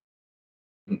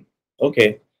it?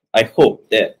 Okay. I hope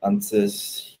that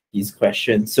answers his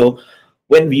question. So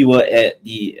when we were at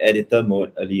the editor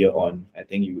mode earlier on, I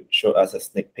think you showed us a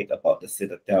sneak peek about the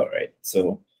Citadel, right?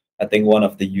 So I think one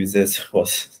of the users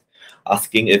was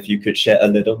asking if you could share a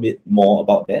little bit more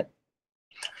about that.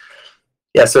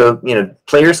 Yeah, so, you know,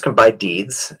 players can buy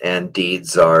deeds, and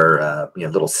deeds are, you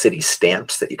know, little city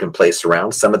stamps that you can place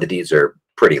around. Some of the deeds are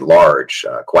pretty large,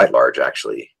 quite large,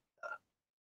 actually.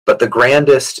 But the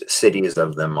grandest cities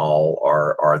of them all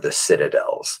are the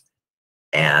citadels.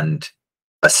 And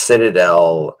a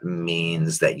citadel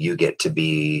means that you get to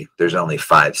be, there's only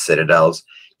 5 citadels.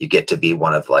 You get to be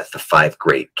one of like the 5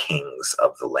 great kings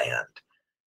of the land.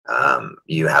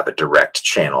 You have a direct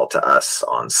channel to us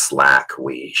on Slack.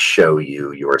 We show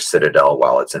you your citadel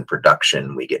while it's in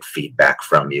production. We get feedback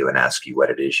from you and ask you what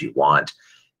it is you want.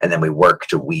 And then we work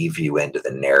to weave you into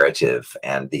the narrative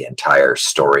and the entire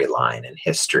storyline and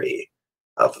history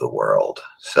of the world.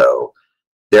 So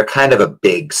they're kind of a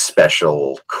big,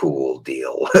 special, cool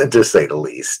deal, to say the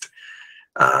least.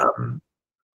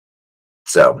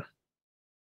 So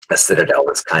a citadel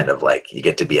is kind of like, you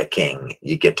get to be a king,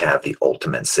 you get to have the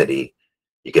ultimate city,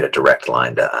 you get a direct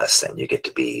line to us, and you get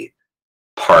to be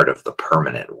part of the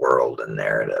permanent world and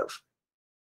narrative.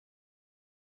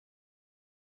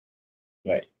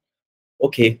 Right.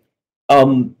 Okay.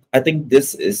 I think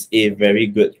this is a very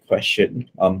good question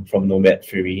from Nomad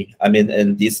Fury. I mean,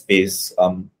 in this space,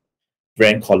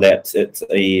 brand collapse, it's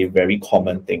a very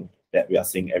common thing that we are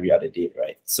seeing every other day,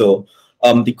 right? So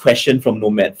the question from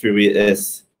Nomad Fury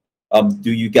is,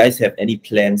 do you guys have any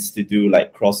plans to do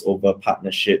like crossover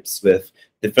partnerships with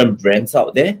different brands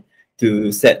out there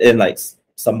to set in like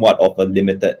somewhat of a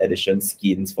limited edition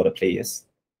skins for the players?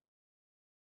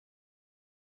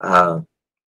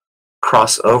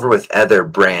 Crossover with other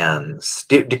brands.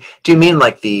 Do you mean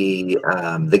like the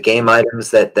game items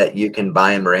that you can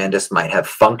buy in Mirandus might have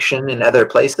function in other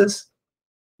places?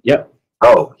 Yep.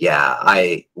 Oh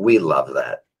yeah, we love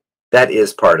that. That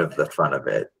is part of the fun of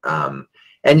it.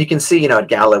 And you can see, you know, at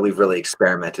Gala, we've really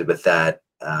experimented with that,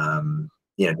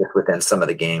 you know, just within some of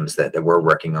the games that we're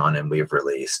working on and we've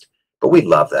released. But we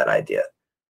love that idea.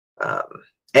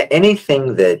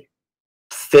 Anything that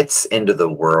fits into the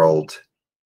world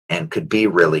and could be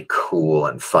really cool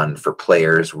and fun for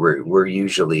players, we're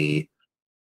usually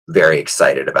very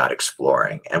excited about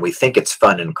exploring. And we think it's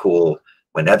fun and cool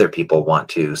when other people want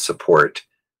to support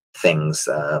things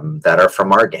that are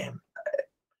from our game.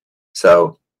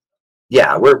 So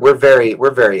yeah, we're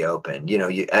very open. You know,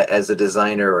 as a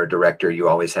designer or a director, you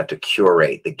always have to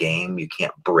curate the game. You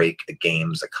can't break a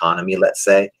game's economy, let's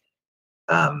say.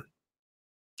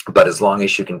 But as long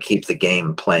as you can keep the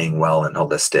game playing well and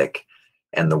holistic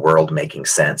and the world making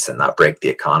sense and not break the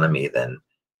economy, then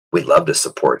we love to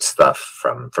support stuff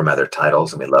from other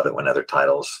titles, and we love it when other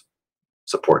titles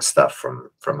support stuff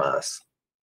from us.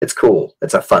 It's cool.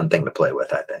 It's a fun thing to play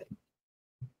with, I think.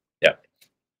 Yeah.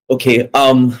 Okay.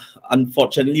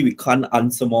 Unfortunately, we can't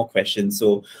answer more questions.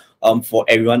 So for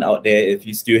everyone out there, if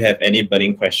you still have any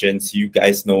burning questions, you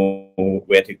guys know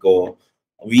where to go.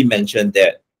 We mentioned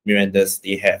that Mirandus,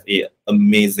 they have an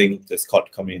amazing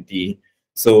Discord community.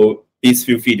 So please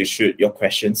feel free to shoot your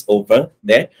questions over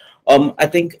there. I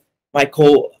think,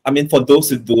 Michael, I mean, for those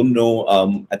who don't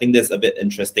know, I think that's a bit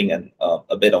interesting and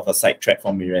a bit of a sidetrack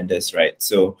from Mirandus, right?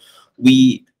 So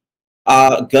we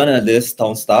are gonna list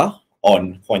Townstar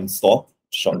on Coinstore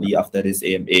shortly after this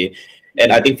AMA.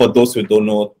 And I think for those who don't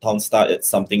know Townstar, it's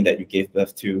something that you gave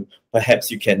birth to. Perhaps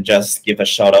you can just give a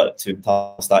shout out to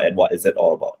Townstar and what is it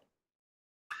all about?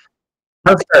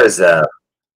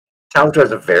 Townstar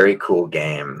is a very cool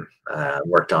game.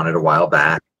 Worked on it a while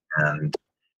back, and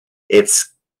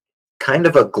it's kind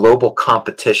of a global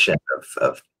competition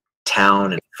of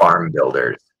town and farm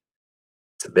builders.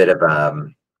 It's a bit of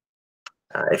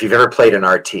if you've ever played an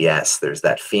RTS, there's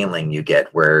that feeling you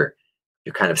get where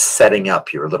you're kind of setting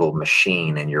up your little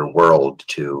machine and your world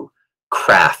to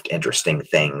craft interesting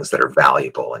things that are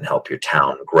valuable and help your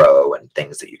town grow, and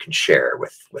things that you can share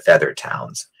with other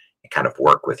towns and kind of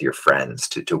work with your friends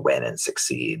to win and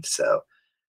succeed. So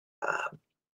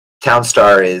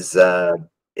Townstar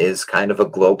is kind of a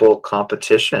global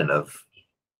competition of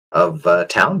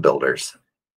town builders,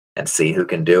 and see who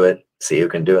can do it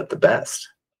the best.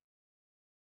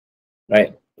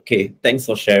 Right. Okay. Thanks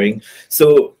for sharing.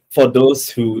 So for those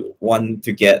who want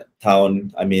to get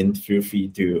town, I mean, feel free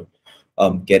to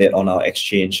get it on our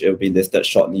exchange. It will be listed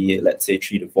shortly, let's say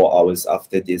 3 to 4 hours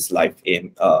after this live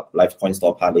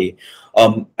Coinstore Parley.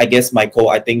 I guess, Michael,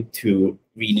 I think to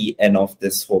really end off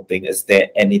this whole thing, is there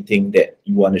anything that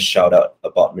you want to shout out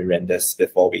about Mirandus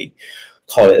before we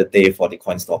call it a day for the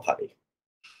Coinstore Parley?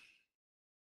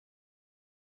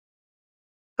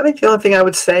 I think the only thing I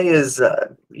would say is,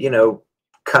 you know,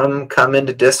 come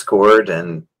into Discord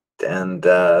and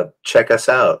check us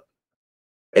out.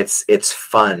 It's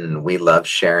fun. We love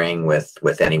sharing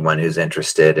with anyone who's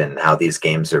interested in how these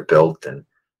games are built and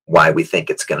why we think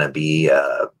it's going to be,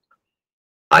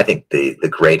 I think, the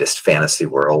greatest fantasy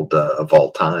world of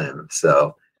all time.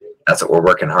 So that's what we're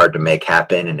working hard to make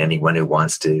happen. And anyone who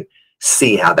wants to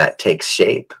see how that takes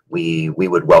shape, we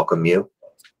would welcome you.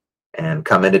 And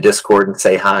come into Discord and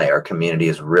say hi. Our community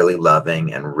is really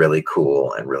loving and really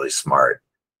cool and really smart.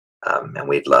 And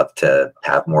we'd love to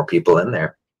have more people in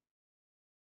there.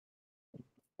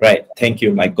 Right. Thank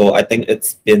you, Michael. I think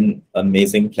it's been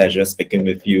amazing pleasure speaking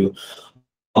with you.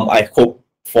 I hope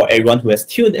for everyone who has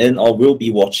tuned in or will be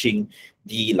watching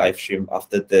the live stream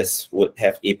after this would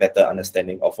have a better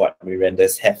understanding of what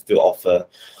Mirandus have to offer.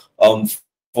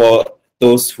 For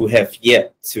those who have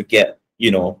yet to get,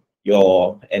 you know,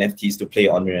 your NFTs to play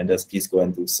on Mirandus, please go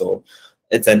and do so.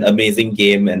 It's an amazing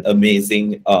game and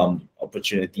amazing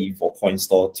opportunity for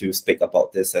Coinstore to speak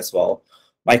about this as well.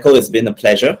 Michael, it's been a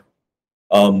pleasure.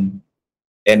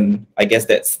 And I guess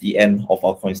that's the end of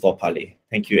our Coinstore Parley.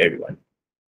 Thank you, everyone.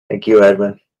 Thank you,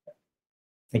 Edwin.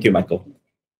 Thank you, Michael.